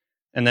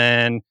 And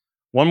then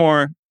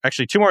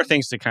two more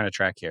things to kind of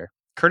track here.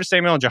 Curtis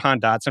Samuel and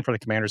Jahan Dotson for the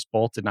Commanders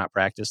both did not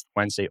practice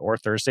Wednesday or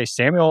Thursday.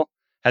 Samuel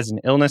has an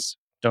illness.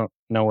 Don't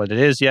know what it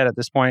is yet at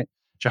this point.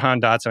 Jahan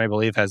Dotson, I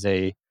believe, has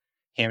a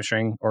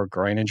hamstring or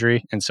groin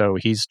injury, and so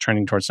he's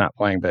trending towards not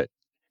playing. But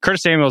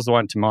Curtis Samuel is the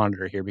one to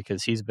monitor here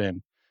because he's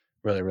been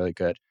really, really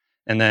good.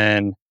 And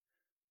then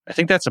I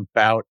think that's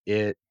about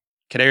it.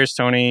 Kadarius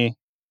Toney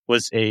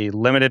was a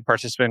limited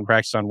participant in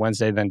practice on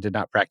Wednesday, then did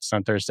not practice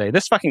on Thursday.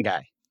 This fucking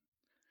guy.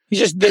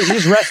 He's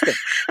resting.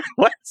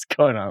 What's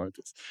going on with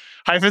this?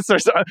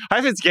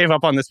 Heifetz gave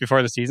up on this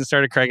before the season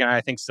started. Craig and I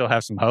think still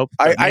have some hope.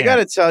 I got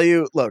to tell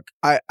you, look,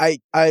 I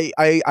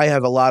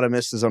have a lot of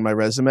misses on my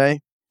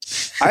resume.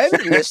 I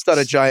haven't missed on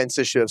a Giants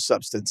issue of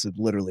substance in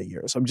literally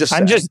years.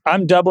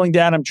 I'm doubling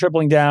down. I'm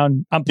tripling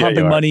down. I'm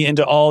pumping money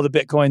into all the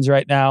Bitcoins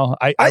right now.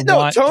 I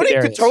know Toney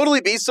could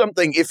totally be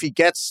something if he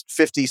gets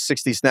 50,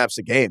 60 snaps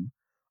a game.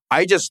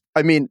 We're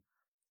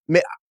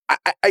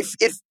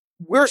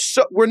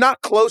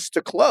not close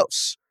to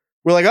close.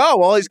 We're like, oh,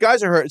 well, these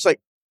guys are hurt. It's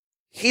like,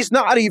 he's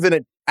not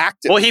even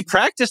active. Well, he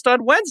practiced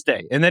on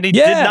Wednesday and then he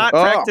did not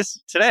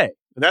practice today.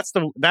 That's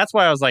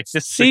why I was like, so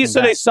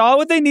they saw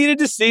what they needed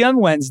to see on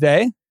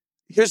Wednesday.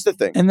 Here's the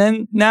thing. And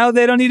then now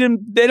they don't need him.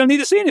 They don't need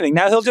to see anything.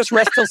 Now he'll just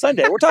rest till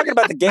Sunday. We're talking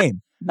about the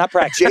game, not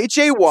practice.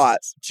 JJ Watt,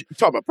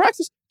 talking about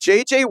practice.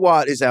 JJ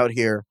Watt is out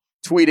here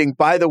tweeting,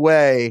 by the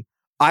way,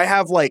 I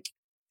have like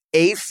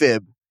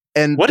AFib.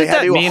 And what did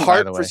that mean,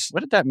 by the way? What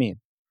did that mean?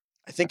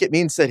 I think it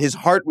means that his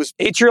heart was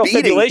atrial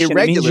beating fibrillation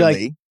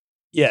irregularly.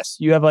 Yes,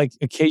 you have like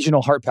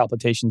occasional heart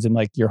palpitations and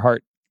like your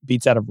heart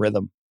beats out of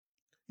rhythm.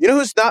 You know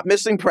who's not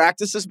missing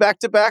practices back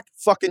to back?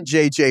 Fucking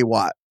JJ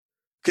Watt.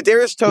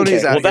 Kadarius Toney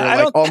is out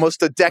here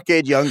almost a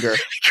decade younger.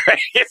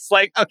 It's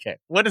like, okay,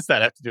 what does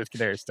that have to do with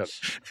Kadarius Toney?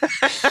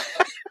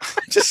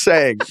 Just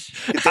saying.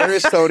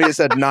 Kadarius Toney has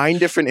had 9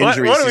 different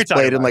injuries. He's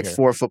played in like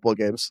 4 football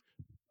games.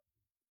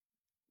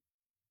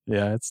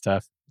 Yeah, it's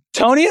tough.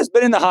 Toney has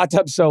been in the hot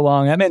tub so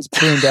long. That man's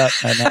pruned up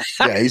right now.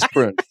 Yeah, he's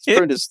pruned.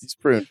 He's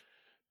pruned.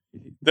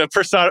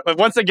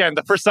 Once again,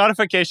 the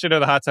personification of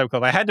the hot tub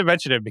club. I had to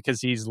mention him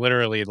because he's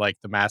literally like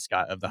the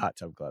mascot of the hot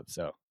tub club.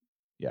 So,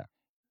 yeah.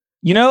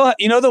 You know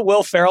the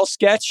Will Ferrell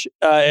sketch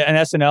on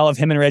SNL of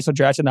him and Rachel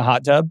Dratch in the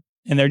hot tub,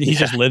 and he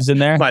just lives in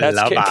there. That's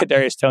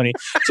Kadarius Toney,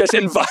 just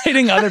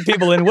inviting other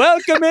people in.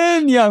 Welcome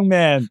in, young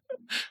man.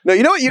 No,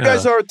 you know what you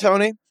guys are with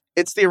Toney?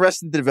 It's the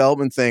Arrested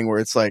Development thing where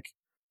it's like,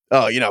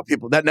 oh,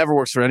 people, that never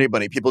works for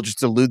anybody. People just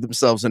delude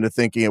themselves into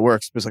thinking it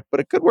works. It's like, but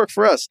it could work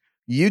for us.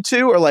 You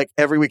two are like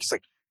every week. It's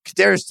like,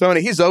 Kadarius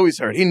Toney, he's always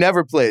hurt. He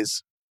never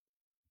plays.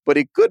 But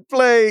he could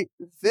play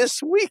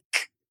this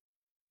week.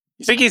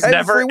 You think he's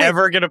never,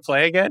 ever going to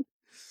play again?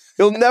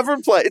 He'll never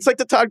play. It's like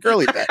the Todd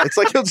Gurley bet. It's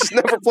like he'll just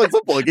never play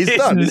football. Like he's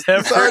done. He's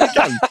never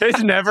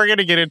going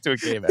to get into a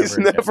game ever. He's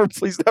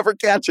never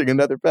catching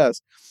another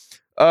pass.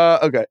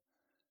 Okay.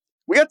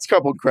 We got a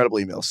couple incredible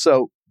emails.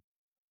 So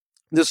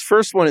this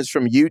first one is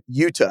from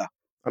Yuta.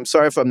 I'm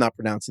sorry if I'm not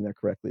pronouncing that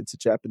correctly. It's a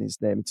Japanese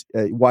name. It's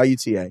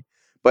Yuta.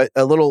 But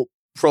a little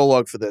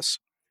prologue for this.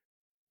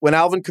 When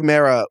Alvin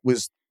Kamara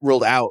was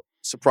ruled out,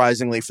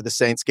 surprisingly, for the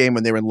Saints game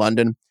when they were in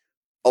London,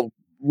 a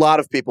lot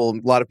of people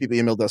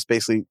emailed us.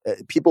 Basically,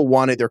 people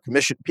wanted their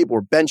commission. People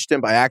were benched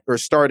him or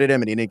started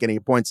him, and he didn't get any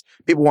points.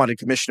 People wanted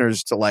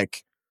commissioners to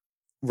like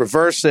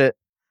reverse it.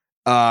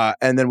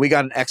 And then we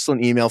got an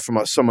excellent email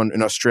from someone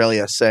in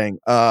Australia saying,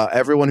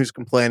 everyone who's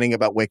complaining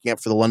about waking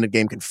up for the London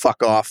game can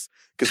fuck off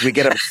because we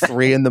get up at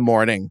 3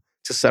 a.m.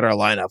 to set our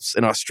lineups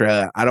in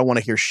Australia. I don't want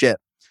to hear shit.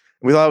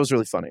 And we thought it was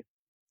really funny.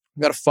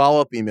 We got a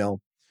follow-up email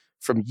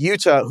from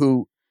Yuta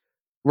who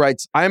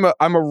writes, I'm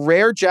a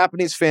rare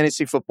Japanese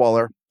fantasy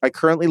footballer. I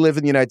currently live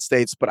in the United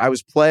States, but I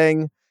was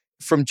playing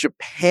from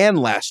Japan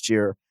last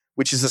year,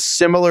 which is a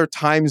similar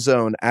time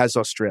zone as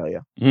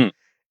Australia. Mm.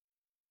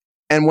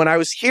 And when I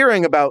was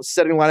hearing about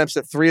setting lineups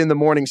at 3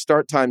 a.m.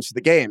 start times for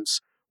the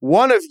games,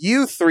 one of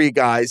you 3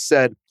 guys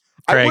said,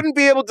 Craig, I wouldn't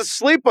be able to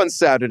sleep on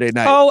Saturday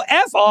night. Oh,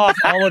 F off,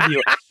 all of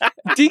you.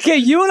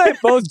 DK, you and I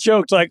both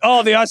joked like,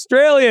 oh, the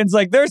Australians,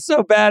 like, they're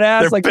so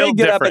badass. Like, they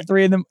get up at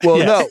 3 a.m. Well,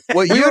 no.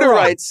 What Yuta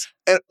writes,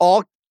 and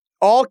all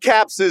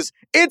caps is,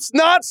 it's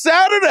not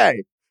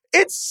Saturday.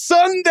 It's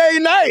Sunday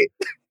night.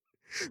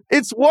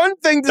 It's one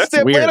thing to stay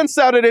up late on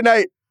Saturday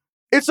night.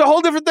 It's a whole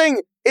different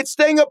thing. It's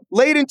staying up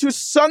late into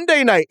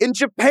Sunday night. In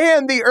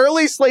Japan, the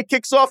early slate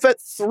kicks off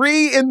at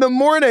 3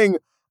 a.m.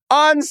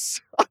 on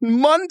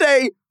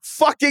Monday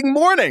fucking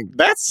morning.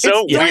 That's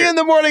so it's 3 weird. in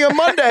the morning on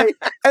Monday,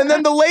 and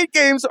then the late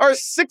games are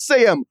 6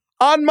 a.m.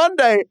 on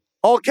Monday,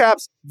 all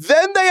caps.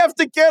 Then they have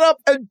to get up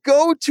and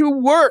go to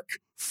work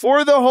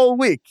for the whole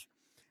week.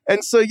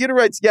 And so Yuta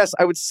writes, yes,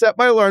 I would set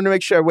my alarm to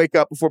make sure I wake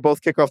up before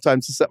both kickoff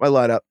times to set my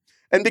lineup.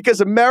 And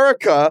because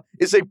America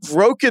is a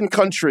broken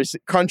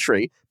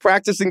country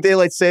practicing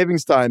daylight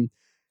savings time,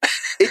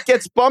 it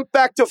gets bumped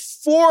back to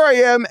 4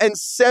 a.m. and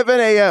 7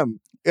 a.m.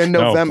 in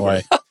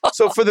November.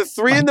 So for the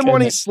 3 in the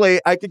morning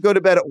slate, I could go to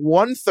bed at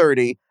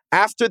 1:30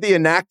 after the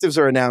inactives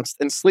are announced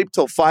and sleep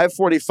till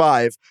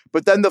 5:45.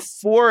 But then the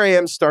 4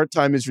 a.m. start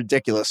time is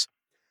ridiculous.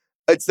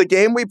 It's the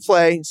game we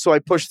play, so I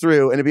push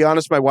through. And to be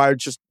honest, my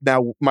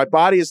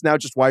body is now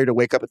just wired to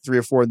wake up at 3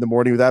 or 4 in the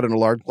morning without an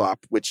alarm clock,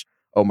 which,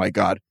 oh my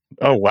God.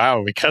 Oh,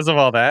 wow. Because of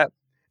all that?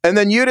 And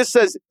then Yuta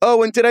says,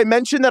 oh, and did I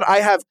mention that I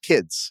have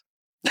kids?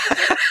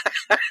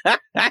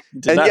 And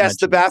yes,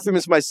 the bathroom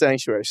is my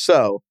sanctuary.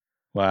 So,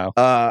 wow.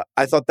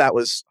 I thought that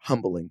was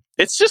humbling.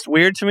 It's just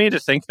weird to me to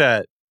think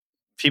that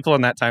people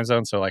in that time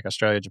zone, so like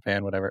Australia,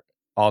 Japan, whatever,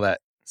 all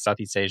that,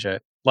 Southeast Asia,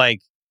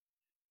 like,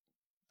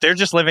 they're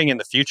just living in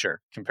the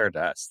future compared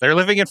to us. They're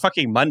living in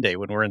fucking Monday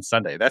when we're in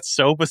Sunday. That's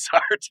so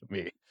bizarre to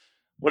me.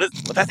 What is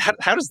that?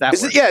 How does that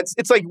work?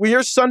 It's like when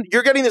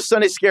you're getting the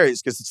Sunday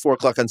scaries because it's 4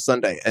 o'clock on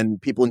Sunday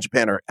and people in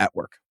Japan are at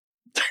work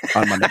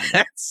on Monday.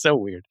 That's so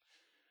weird.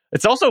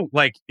 It's also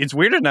like, it's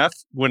weird enough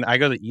when I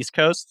go to the East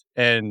Coast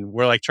and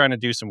we're like trying to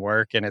do some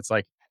work and it's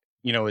like,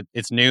 you know,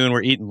 it's noon,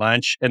 we're eating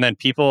lunch, and then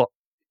people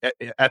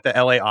at the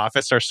LA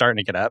office are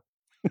starting to get up.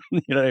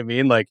 You know what I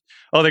mean? Like,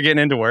 oh, they're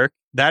getting into work.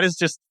 That is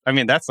just, I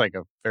mean, that's like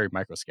a very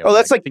micro scale. Oh,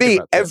 that's like me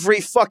every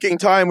fucking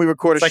time we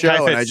record a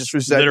show, and I just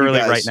resent literally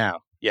you guys. right now.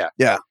 Yeah.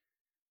 Yeah.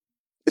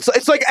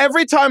 It's like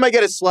every time I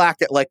get a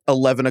Slack at like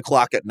 11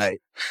 o'clock at night.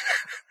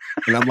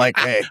 And I'm like,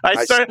 hey,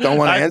 I don't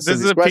want to answer this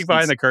these is a questions. peek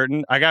behind the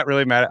curtain. I got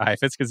really mad at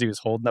Heifetz because he was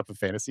holding up a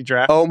fantasy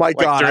draft. Oh my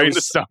God. During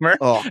the summer.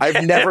 Oh,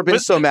 I've never been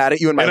so mad at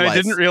you in my life. And I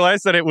didn't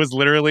realize that it was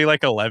literally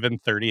like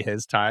 11:30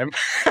 his time.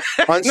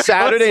 On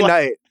Saturday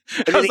night.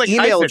 And I was the like,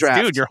 email Heifetz,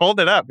 draft. dude, you're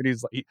holding it up. And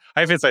he's like,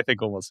 Heifetz, I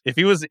think almost, if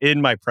he was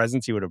in my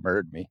presence, he would have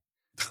murdered me.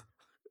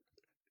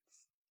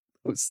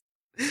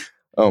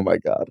 Oh my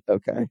God.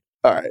 Okay.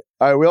 All right.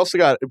 We also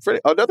got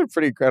another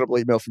pretty incredible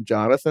email from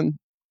Jonathan.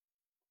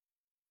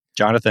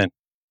 Jonathan.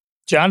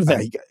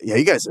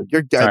 You guys are,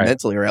 you're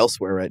mentally or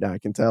elsewhere right now. I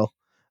can tell.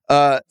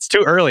 It's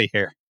too early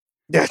here.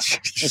 Yeah. I'm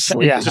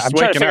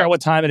trying to figure out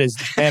what time it is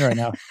in Japan right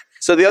now.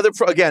 So the other,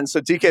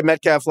 so DK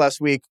Metcalf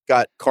last week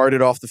got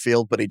carted off the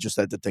field, but he just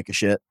had to take a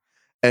shit.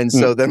 And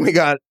so then we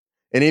got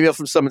an email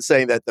from someone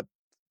saying that the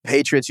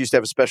Patriots used to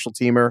have a special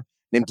teamer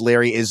named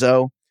Larry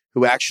Izzo,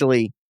 who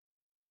actually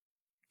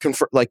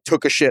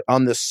took a shit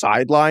on the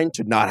sideline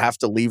to not have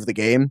to leave the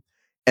game,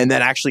 and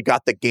then actually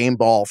got the game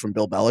ball from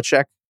Bill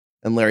Belichick.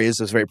 And Larry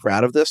Izzo is very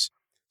proud of this.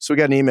 So we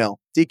got an email.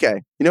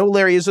 DK, you know what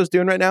Larry Izzo's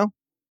doing right now?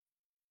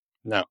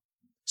 No.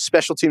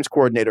 Special teams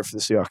coordinator for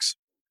the Seahawks.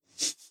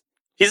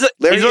 He's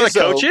one of the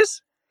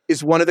coaches?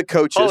 Is one of the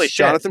coaches. Holy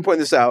shit. Jonathan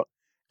pointed this out.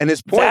 And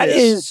his point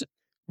is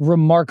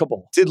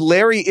remarkable. Did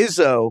Larry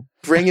Izzo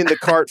bring in the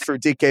cart for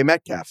DK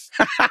Metcalf?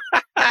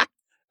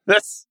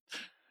 That's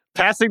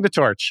passing the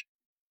torch.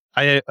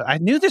 I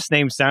knew this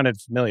name sounded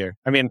familiar.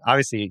 I mean,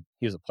 obviously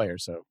he was a player,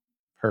 so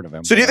heard of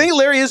him. So do you think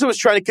Larry Izzo was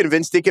trying to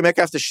convince DK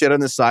Metcalf to shit on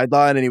the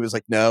sideline and he was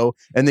like, no,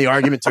 and the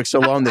argument took so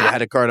long that he had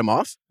to cart him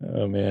off?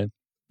 Oh, man.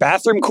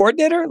 Bathroom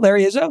coordinator,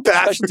 Larry Izzo?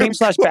 Special team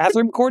 /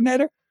 bathroom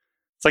coordinator?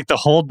 It's like the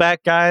holdback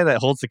guy that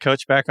holds the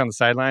coach back on the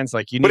sidelines.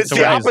 Like, you need but it's to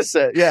the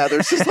opposite. Yeah,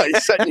 they're just like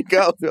setting you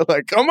go. They're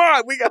like, come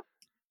on, we got.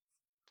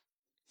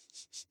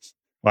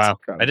 Wow.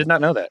 I did not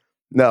know that.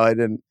 No, I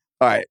didn't.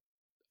 All right.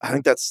 I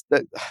think that's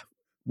that.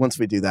 Once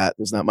we do that,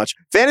 there's not much.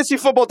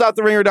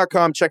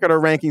 Fantasyfootball.theringer.com. Check out our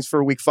rankings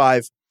for week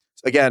 5.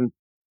 Again,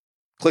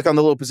 click on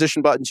the little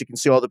position buttons. You can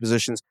see all the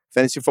positions.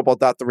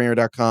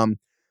 Fantasyfootball.theringer.com.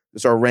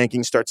 There's our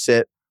rankings start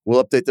sit.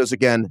 We'll update those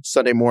again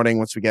Sunday morning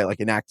once we get like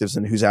inactives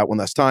and who's out one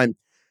last time.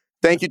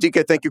 Thank you,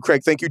 DK. Thank you,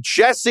 Craig. Thank you,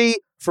 Jesse,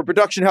 for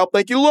production help.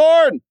 Thank you,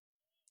 Lauren.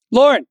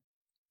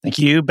 Thank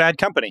you, Bad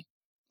Company.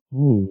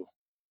 Ooh,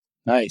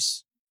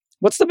 nice.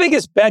 What's the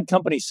biggest Bad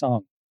Company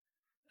song?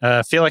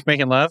 Feel Like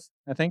Making Love,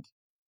 I think.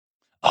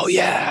 Oh,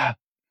 yeah.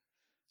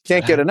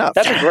 Can't get enough.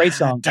 That's a great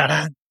song.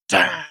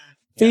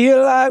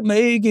 Feel like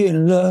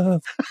making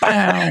love.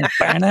 Bow,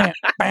 bow,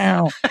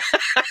 bow.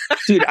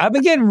 Dude, I've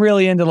been getting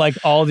really into like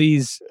all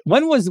these.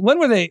 When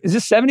were they? Is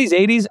this 70s,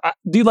 80s?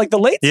 Dude, like the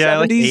late 70s?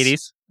 Like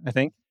 80s, I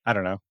think. I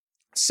don't know.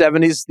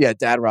 70s, yeah,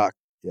 Dad Rock.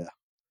 Yeah.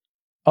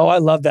 Oh, I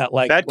love that.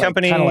 Like Bad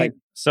Company. Like,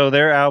 so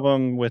their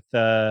album with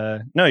no,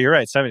 you're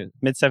right.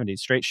 Mid 70s.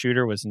 Straight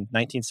Shooter was in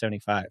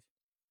 1975.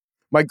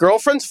 My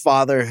girlfriend's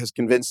father has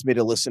convinced me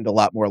to listen to a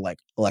lot more like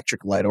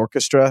Electric Light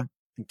Orchestra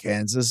in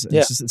Kansas.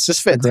 Yeah. It's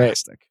just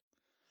fantastic.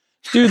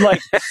 Dude,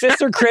 like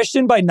Sister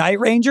Christian by Night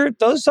Ranger,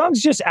 those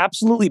songs just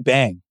absolutely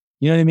bang.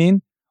 You know what I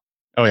mean?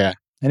 Oh, yeah.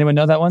 Anyone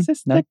know that one?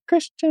 Sister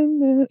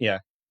Christian. Yeah.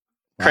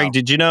 Wow. Craig,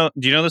 do you know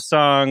the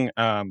song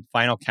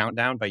Final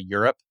Countdown by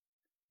Europe?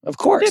 Of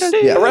course.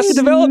 Yeah. Arrested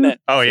Development.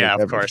 Oh yeah,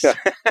 of Every- course. yeah.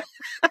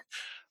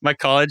 My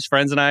college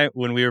friends and I,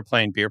 when we were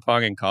playing beer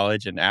pong in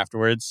college and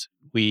afterwards,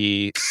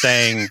 we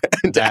sang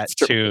And that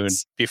tune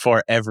afterwards.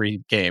 before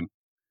every game.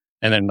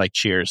 And then like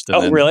cheers.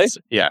 Oh, really?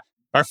 Yeah.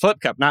 Our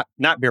flip cup, not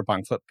beer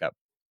pong, flip cup.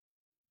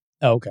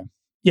 Oh, okay.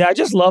 Yeah, I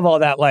just love all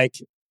that, like,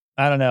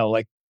 I don't know,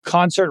 like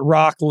concert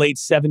rock, late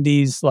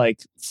 70s, like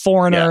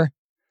Foreigner.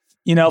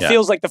 You know, Yeah.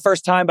 feels like the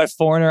first time by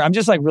Foreigner. I'm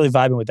just like really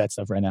vibing with that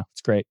stuff right now.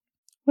 It's great.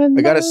 I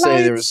gotta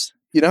say, there was,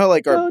 you know how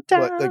like go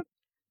down. like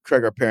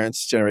Craig, our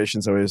parents'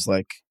 generation's always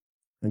like,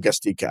 I guess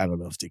DK, I don't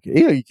know if DK,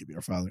 yeah, you could be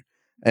our father.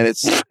 And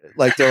it's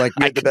like, they're like,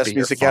 we I have the could best be your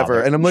music ever.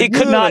 father. And I'm like, He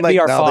could "No," not I'm like, be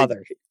our "No,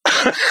 father.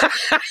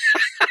 they-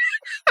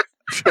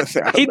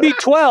 He'd be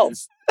 12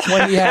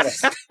 when he had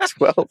us.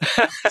 12.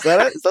 Is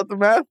that it? Is that the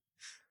math?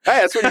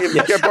 Hey, that's when you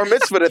get bar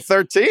mitzvah at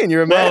 13.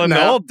 You're a man Well, in the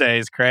now. old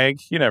days, Craig,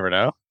 you never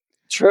know.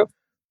 True.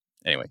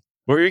 Anyway,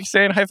 what were you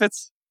saying,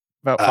 Heifetz?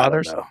 About I don't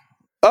fathers? know.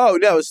 Oh,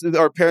 no. It's,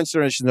 our parents'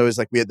 generation always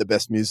like, we had the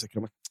best music.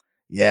 I'm like,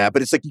 yeah,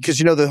 but it's like, because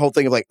you know the whole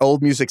thing of like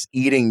old music's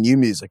eating new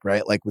music,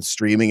 right? Like with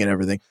streaming and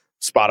everything.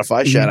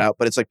 Spotify, shout out.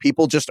 But it's like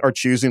people just are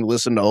choosing to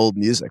listen to old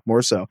music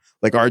more so.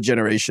 Like our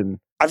generation.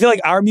 I feel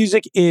like our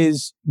music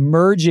is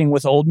merging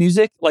with old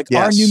music. Like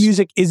our Yes. new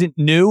music isn't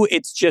new.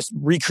 It's just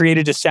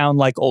recreated to sound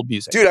like old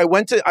music. Dude, I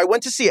went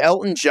to see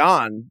Elton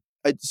John.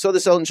 I saw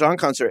this Elton John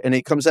concert, and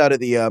he comes out of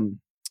the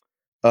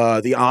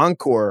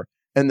encore,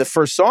 and the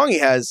first song he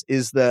has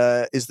is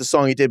the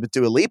song he did with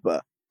Dua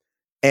Lipa,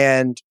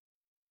 and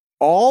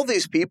all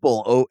these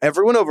people,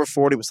 everyone over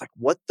 40 was like,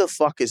 "What the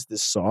fuck is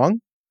this song?"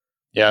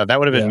 Yeah, that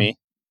would have been Yeah. me.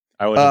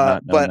 I would have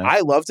not known But that. I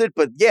loved it.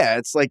 But yeah,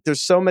 it's like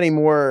there's so many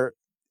more.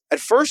 At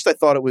first, I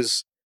thought it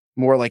was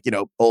more like, you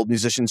know, old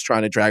musicians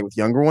trying to drag with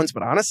younger ones.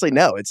 But honestly,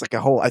 no, it's like I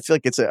feel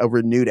like it's a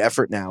renewed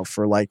effort now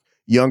for like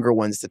younger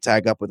ones to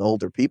tag up with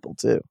older people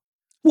too.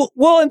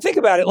 Well, and think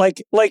about it.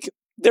 Like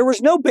there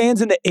was no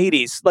bands in the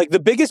 80s. Like the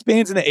biggest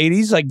bands in the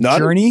 80s, like None?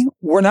 Journey,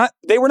 were not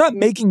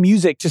making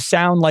music to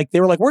sound like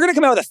they were like, we're going to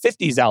come out with a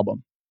 50s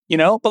album, you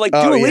know? But like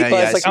Oh, Dua yeah, Lipa, yeah,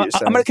 I it's like, see what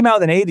you're I'm going to come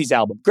out with an 80s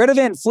album. Greta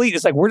Van Fleet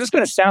is like, we're just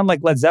going to sound like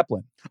Led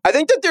Zeppelin. I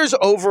think that there's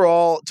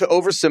overall, to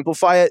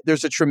oversimplify it,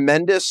 there's a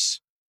tremendous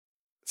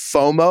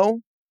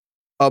FOMO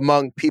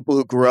among people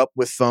who grew up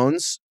with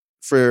phones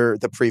for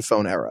the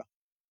pre-phone era.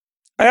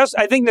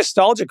 I think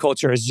nostalgia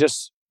culture is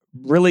just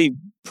really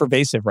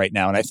pervasive right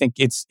now. And I think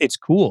it's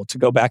cool to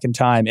go back in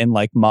time and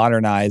like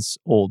modernize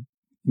old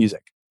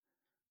music.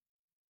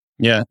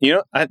 Yeah,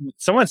 you know,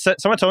 someone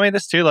told me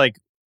this too. Like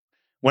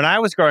when I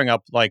was growing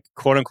up, like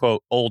quote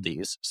unquote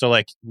oldies. So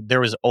like there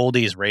was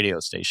oldies radio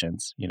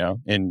stations, you know,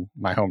 in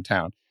my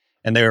hometown,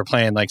 and they were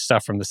playing like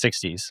stuff from the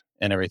 '60s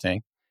and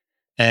everything.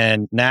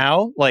 And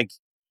now, like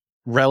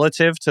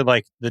relative to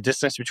like the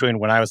distance between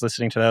when I was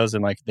listening to those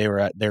and like they were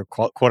at their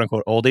quote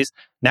unquote oldies,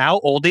 now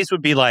oldies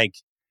would be like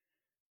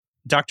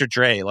Dr.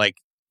 Dre, like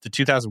the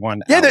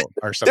 2001 Yeah, album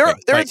or something.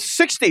 They're like, in the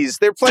 60s.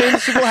 They're playing the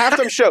Super Bowl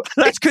halftime show.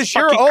 It's because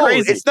you're fucking old.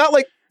 crazy. It's not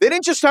like they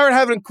didn't just start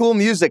having cool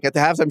music at the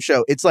halftime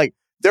show. It's like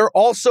they're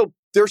still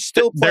They're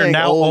playing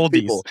now old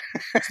oldies. people.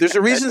 There's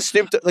a reason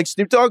Snoop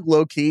Dogg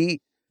low key.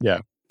 Yeah.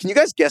 Can you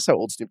guys guess how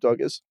old Snoop Dogg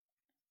is?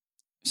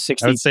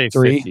 I would say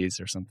 63.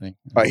 50s or something.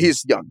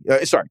 He's young.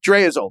 Sorry,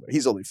 Dre is older.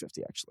 He's only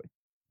 50 actually,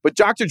 but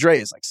Dr. Dre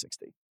is like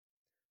 60.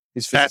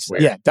 He's 50. That's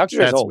weird. Yeah, Dr.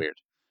 Dre's That's old. weird.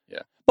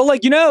 But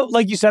like, you know,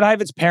 like you said,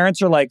 Ivan's parents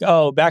are like,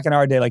 oh, back in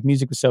our day, like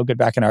music was so good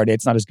back in our day.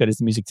 It's not as good as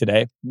the music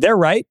today. They're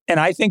right. And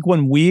I think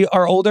when we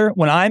are older,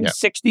 when I'm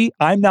 60,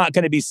 I'm not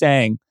going to be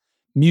saying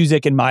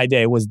music in my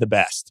day was the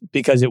best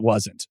because it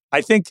wasn't.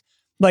 I think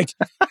like,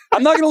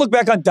 I'm not going to look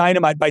back on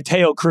Dynamite by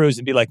Teo Cruz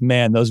and be like,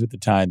 man, those were the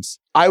times.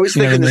 I was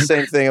You know thinking what I the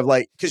same thing of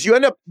like, because you're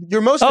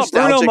most Oh, nostalgic.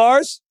 Bruno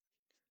Mars?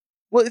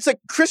 Well, it's like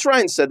Chris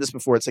Ryan said this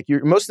before. It's like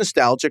you're most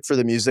nostalgic for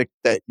the music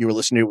that you were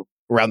listening to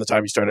around the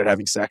time you started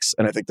having sex.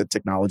 And I think the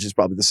technology is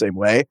probably the same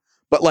way.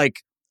 But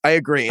like, I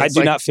agree. I It's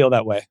do like, not feel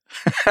that way.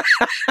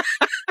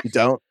 You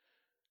don't?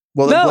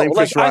 Well, then No, blame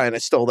Chris like, Ryan. I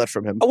stole that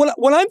from him.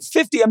 When I'm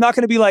 50, I'm not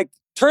going to be like,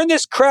 turn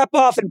this crap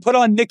off and put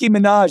on Nicki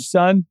Minaj,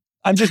 son.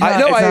 I'm just not. I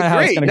know. it's I not how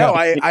it's agree. gonna No,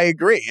 go. I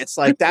agree. It's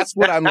like that's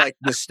what I'm like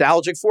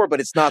nostalgic for, but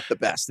it's not the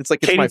best. It's like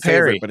it's Katy my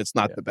Perry. favorite, but it's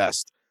not the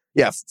best.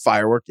 Yeah,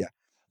 Firework. Yeah.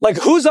 Like,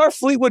 who's our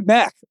Fleetwood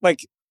Mac?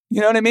 Like,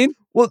 you know what I mean?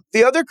 Well,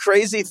 the other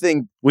crazy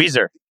thing,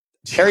 Weezer.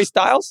 Harry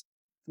Styles?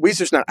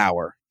 Weezer's not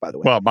our, by the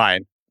way. Well,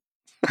 mine.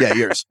 Yeah,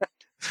 yours.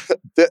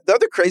 The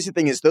other crazy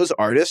thing is those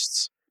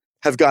artists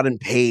have gotten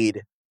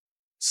paid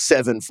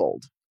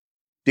sevenfold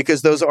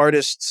because those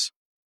artists,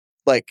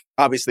 like,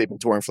 obviously they've been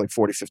touring for like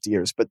 40, 50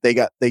 years, but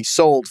they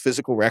sold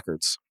physical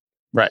records.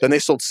 Right. Then they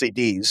sold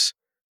CDs.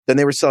 Then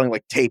they were selling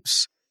like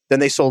tapes. Then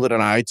they sold it on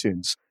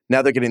iTunes.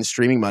 Now they're getting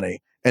streaming money.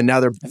 And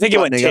now they're I think it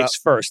went buttoning tapes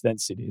first, then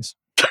CDs.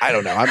 up. I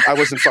don't know. I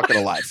wasn't fucking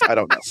alive. I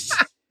don't know.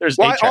 There's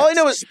Well, 8 all I tracks.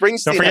 know is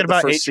Springsteen Don't forget had the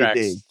about first 8 tracks.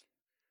 CD.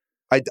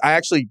 I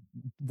actually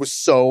was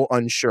so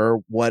unsure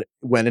when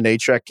an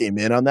 8-track came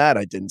in on that.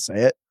 I didn't say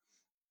it.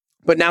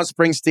 But now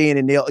Springsteen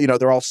and Neil,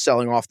 they're all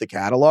selling off the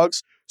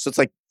catalogs. So it's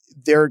like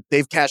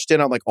they've cashed in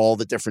on like all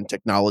the different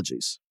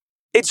technologies.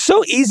 it's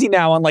so easy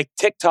now on like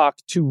TikTok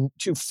to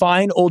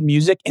find old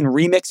music and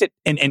remix it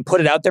and put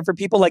it out there for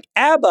people. Like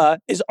ABBA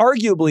is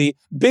arguably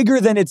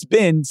bigger than it's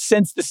been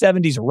since the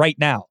 70s right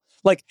now.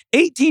 Like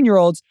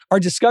 18-year-olds are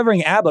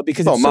discovering ABBA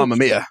because it's Mamma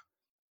Mia.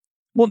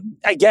 Well,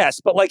 I guess,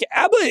 but like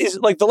ABBA is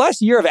like the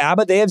last year of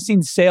ABBA, they have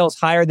seen sales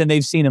higher than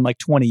they've seen in like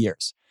 20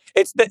 years.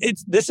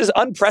 This is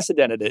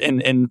unprecedented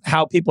in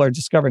how people are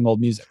discovering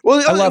old music.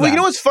 Well, you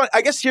know what's fun?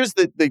 I guess here's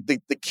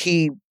the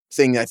key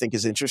thing I think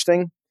is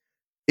interesting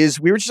is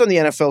we were just on the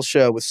NFL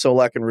show with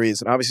Solak and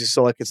Reese, and obviously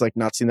Solak has like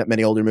not seen that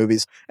many older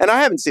movies, and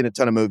I haven't seen a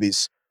ton of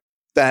movies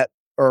that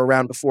are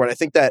around before, and I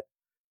think that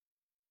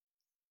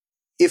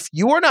if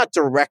you are not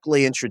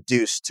directly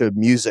introduced to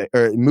music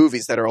or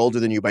movies that are older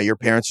than you by your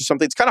parents or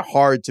something, it's kind of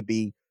hard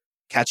to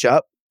catch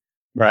up.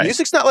 Right.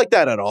 Music's not like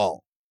that at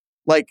all.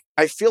 Like,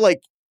 I feel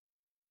like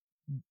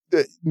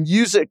the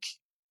music,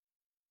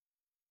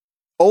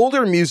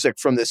 older music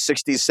from the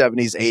 60s,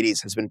 70s,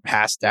 80s has been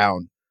passed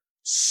down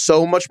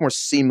so much more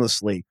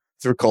seamlessly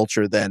through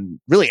culture than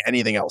really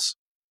anything else.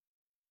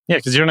 Yeah,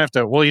 because you don't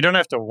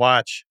have to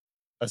watch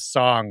a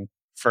song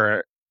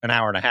for an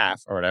hour and a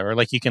half or whatever.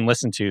 Like you can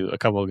listen to a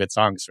couple of good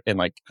songs in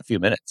like a few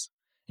minutes.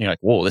 And you're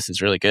like, whoa, this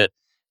is really good.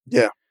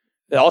 Yeah.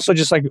 Also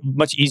just like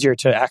much easier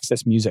to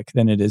access music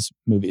than it is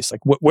movies.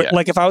 Like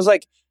like if I was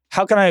like,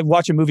 how can I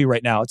watch a movie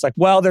right now? It's like,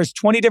 well, there's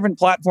 20 different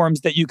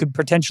platforms that you could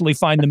potentially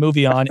find the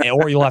movie on,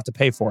 or you'll have to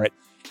pay for it.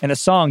 And a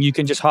song, you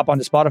can just hop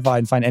onto Spotify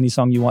and find any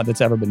song you want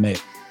that's ever been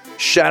made.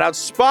 Shout out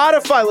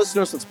Spotify. Listen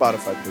to us on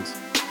Spotify, please.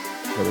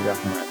 There we go.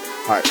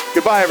 All right.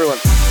 Goodbye, everyone.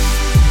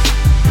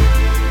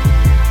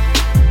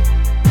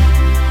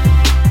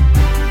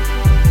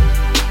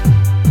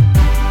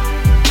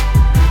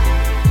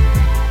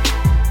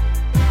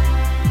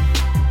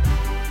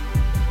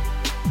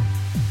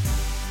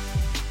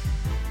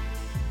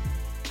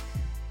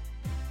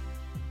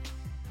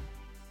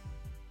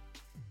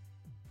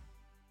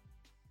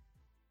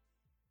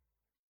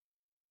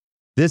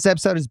 This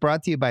episode is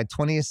brought to you by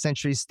 20th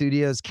Century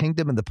Studios'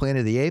 Kingdom of the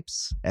Planet of the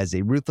Apes. As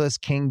a ruthless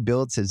king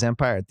builds his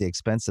empire at the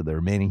expense of the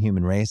remaining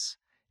human race,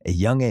 a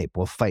young ape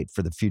will fight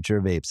for the future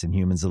of apes and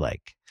humans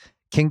alike.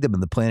 Kingdom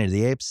of the Planet of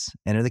the Apes.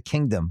 Enter the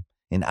kingdom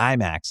in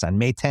IMAX on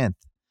May 10th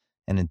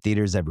and in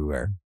theaters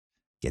everywhere.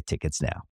 Get tickets now.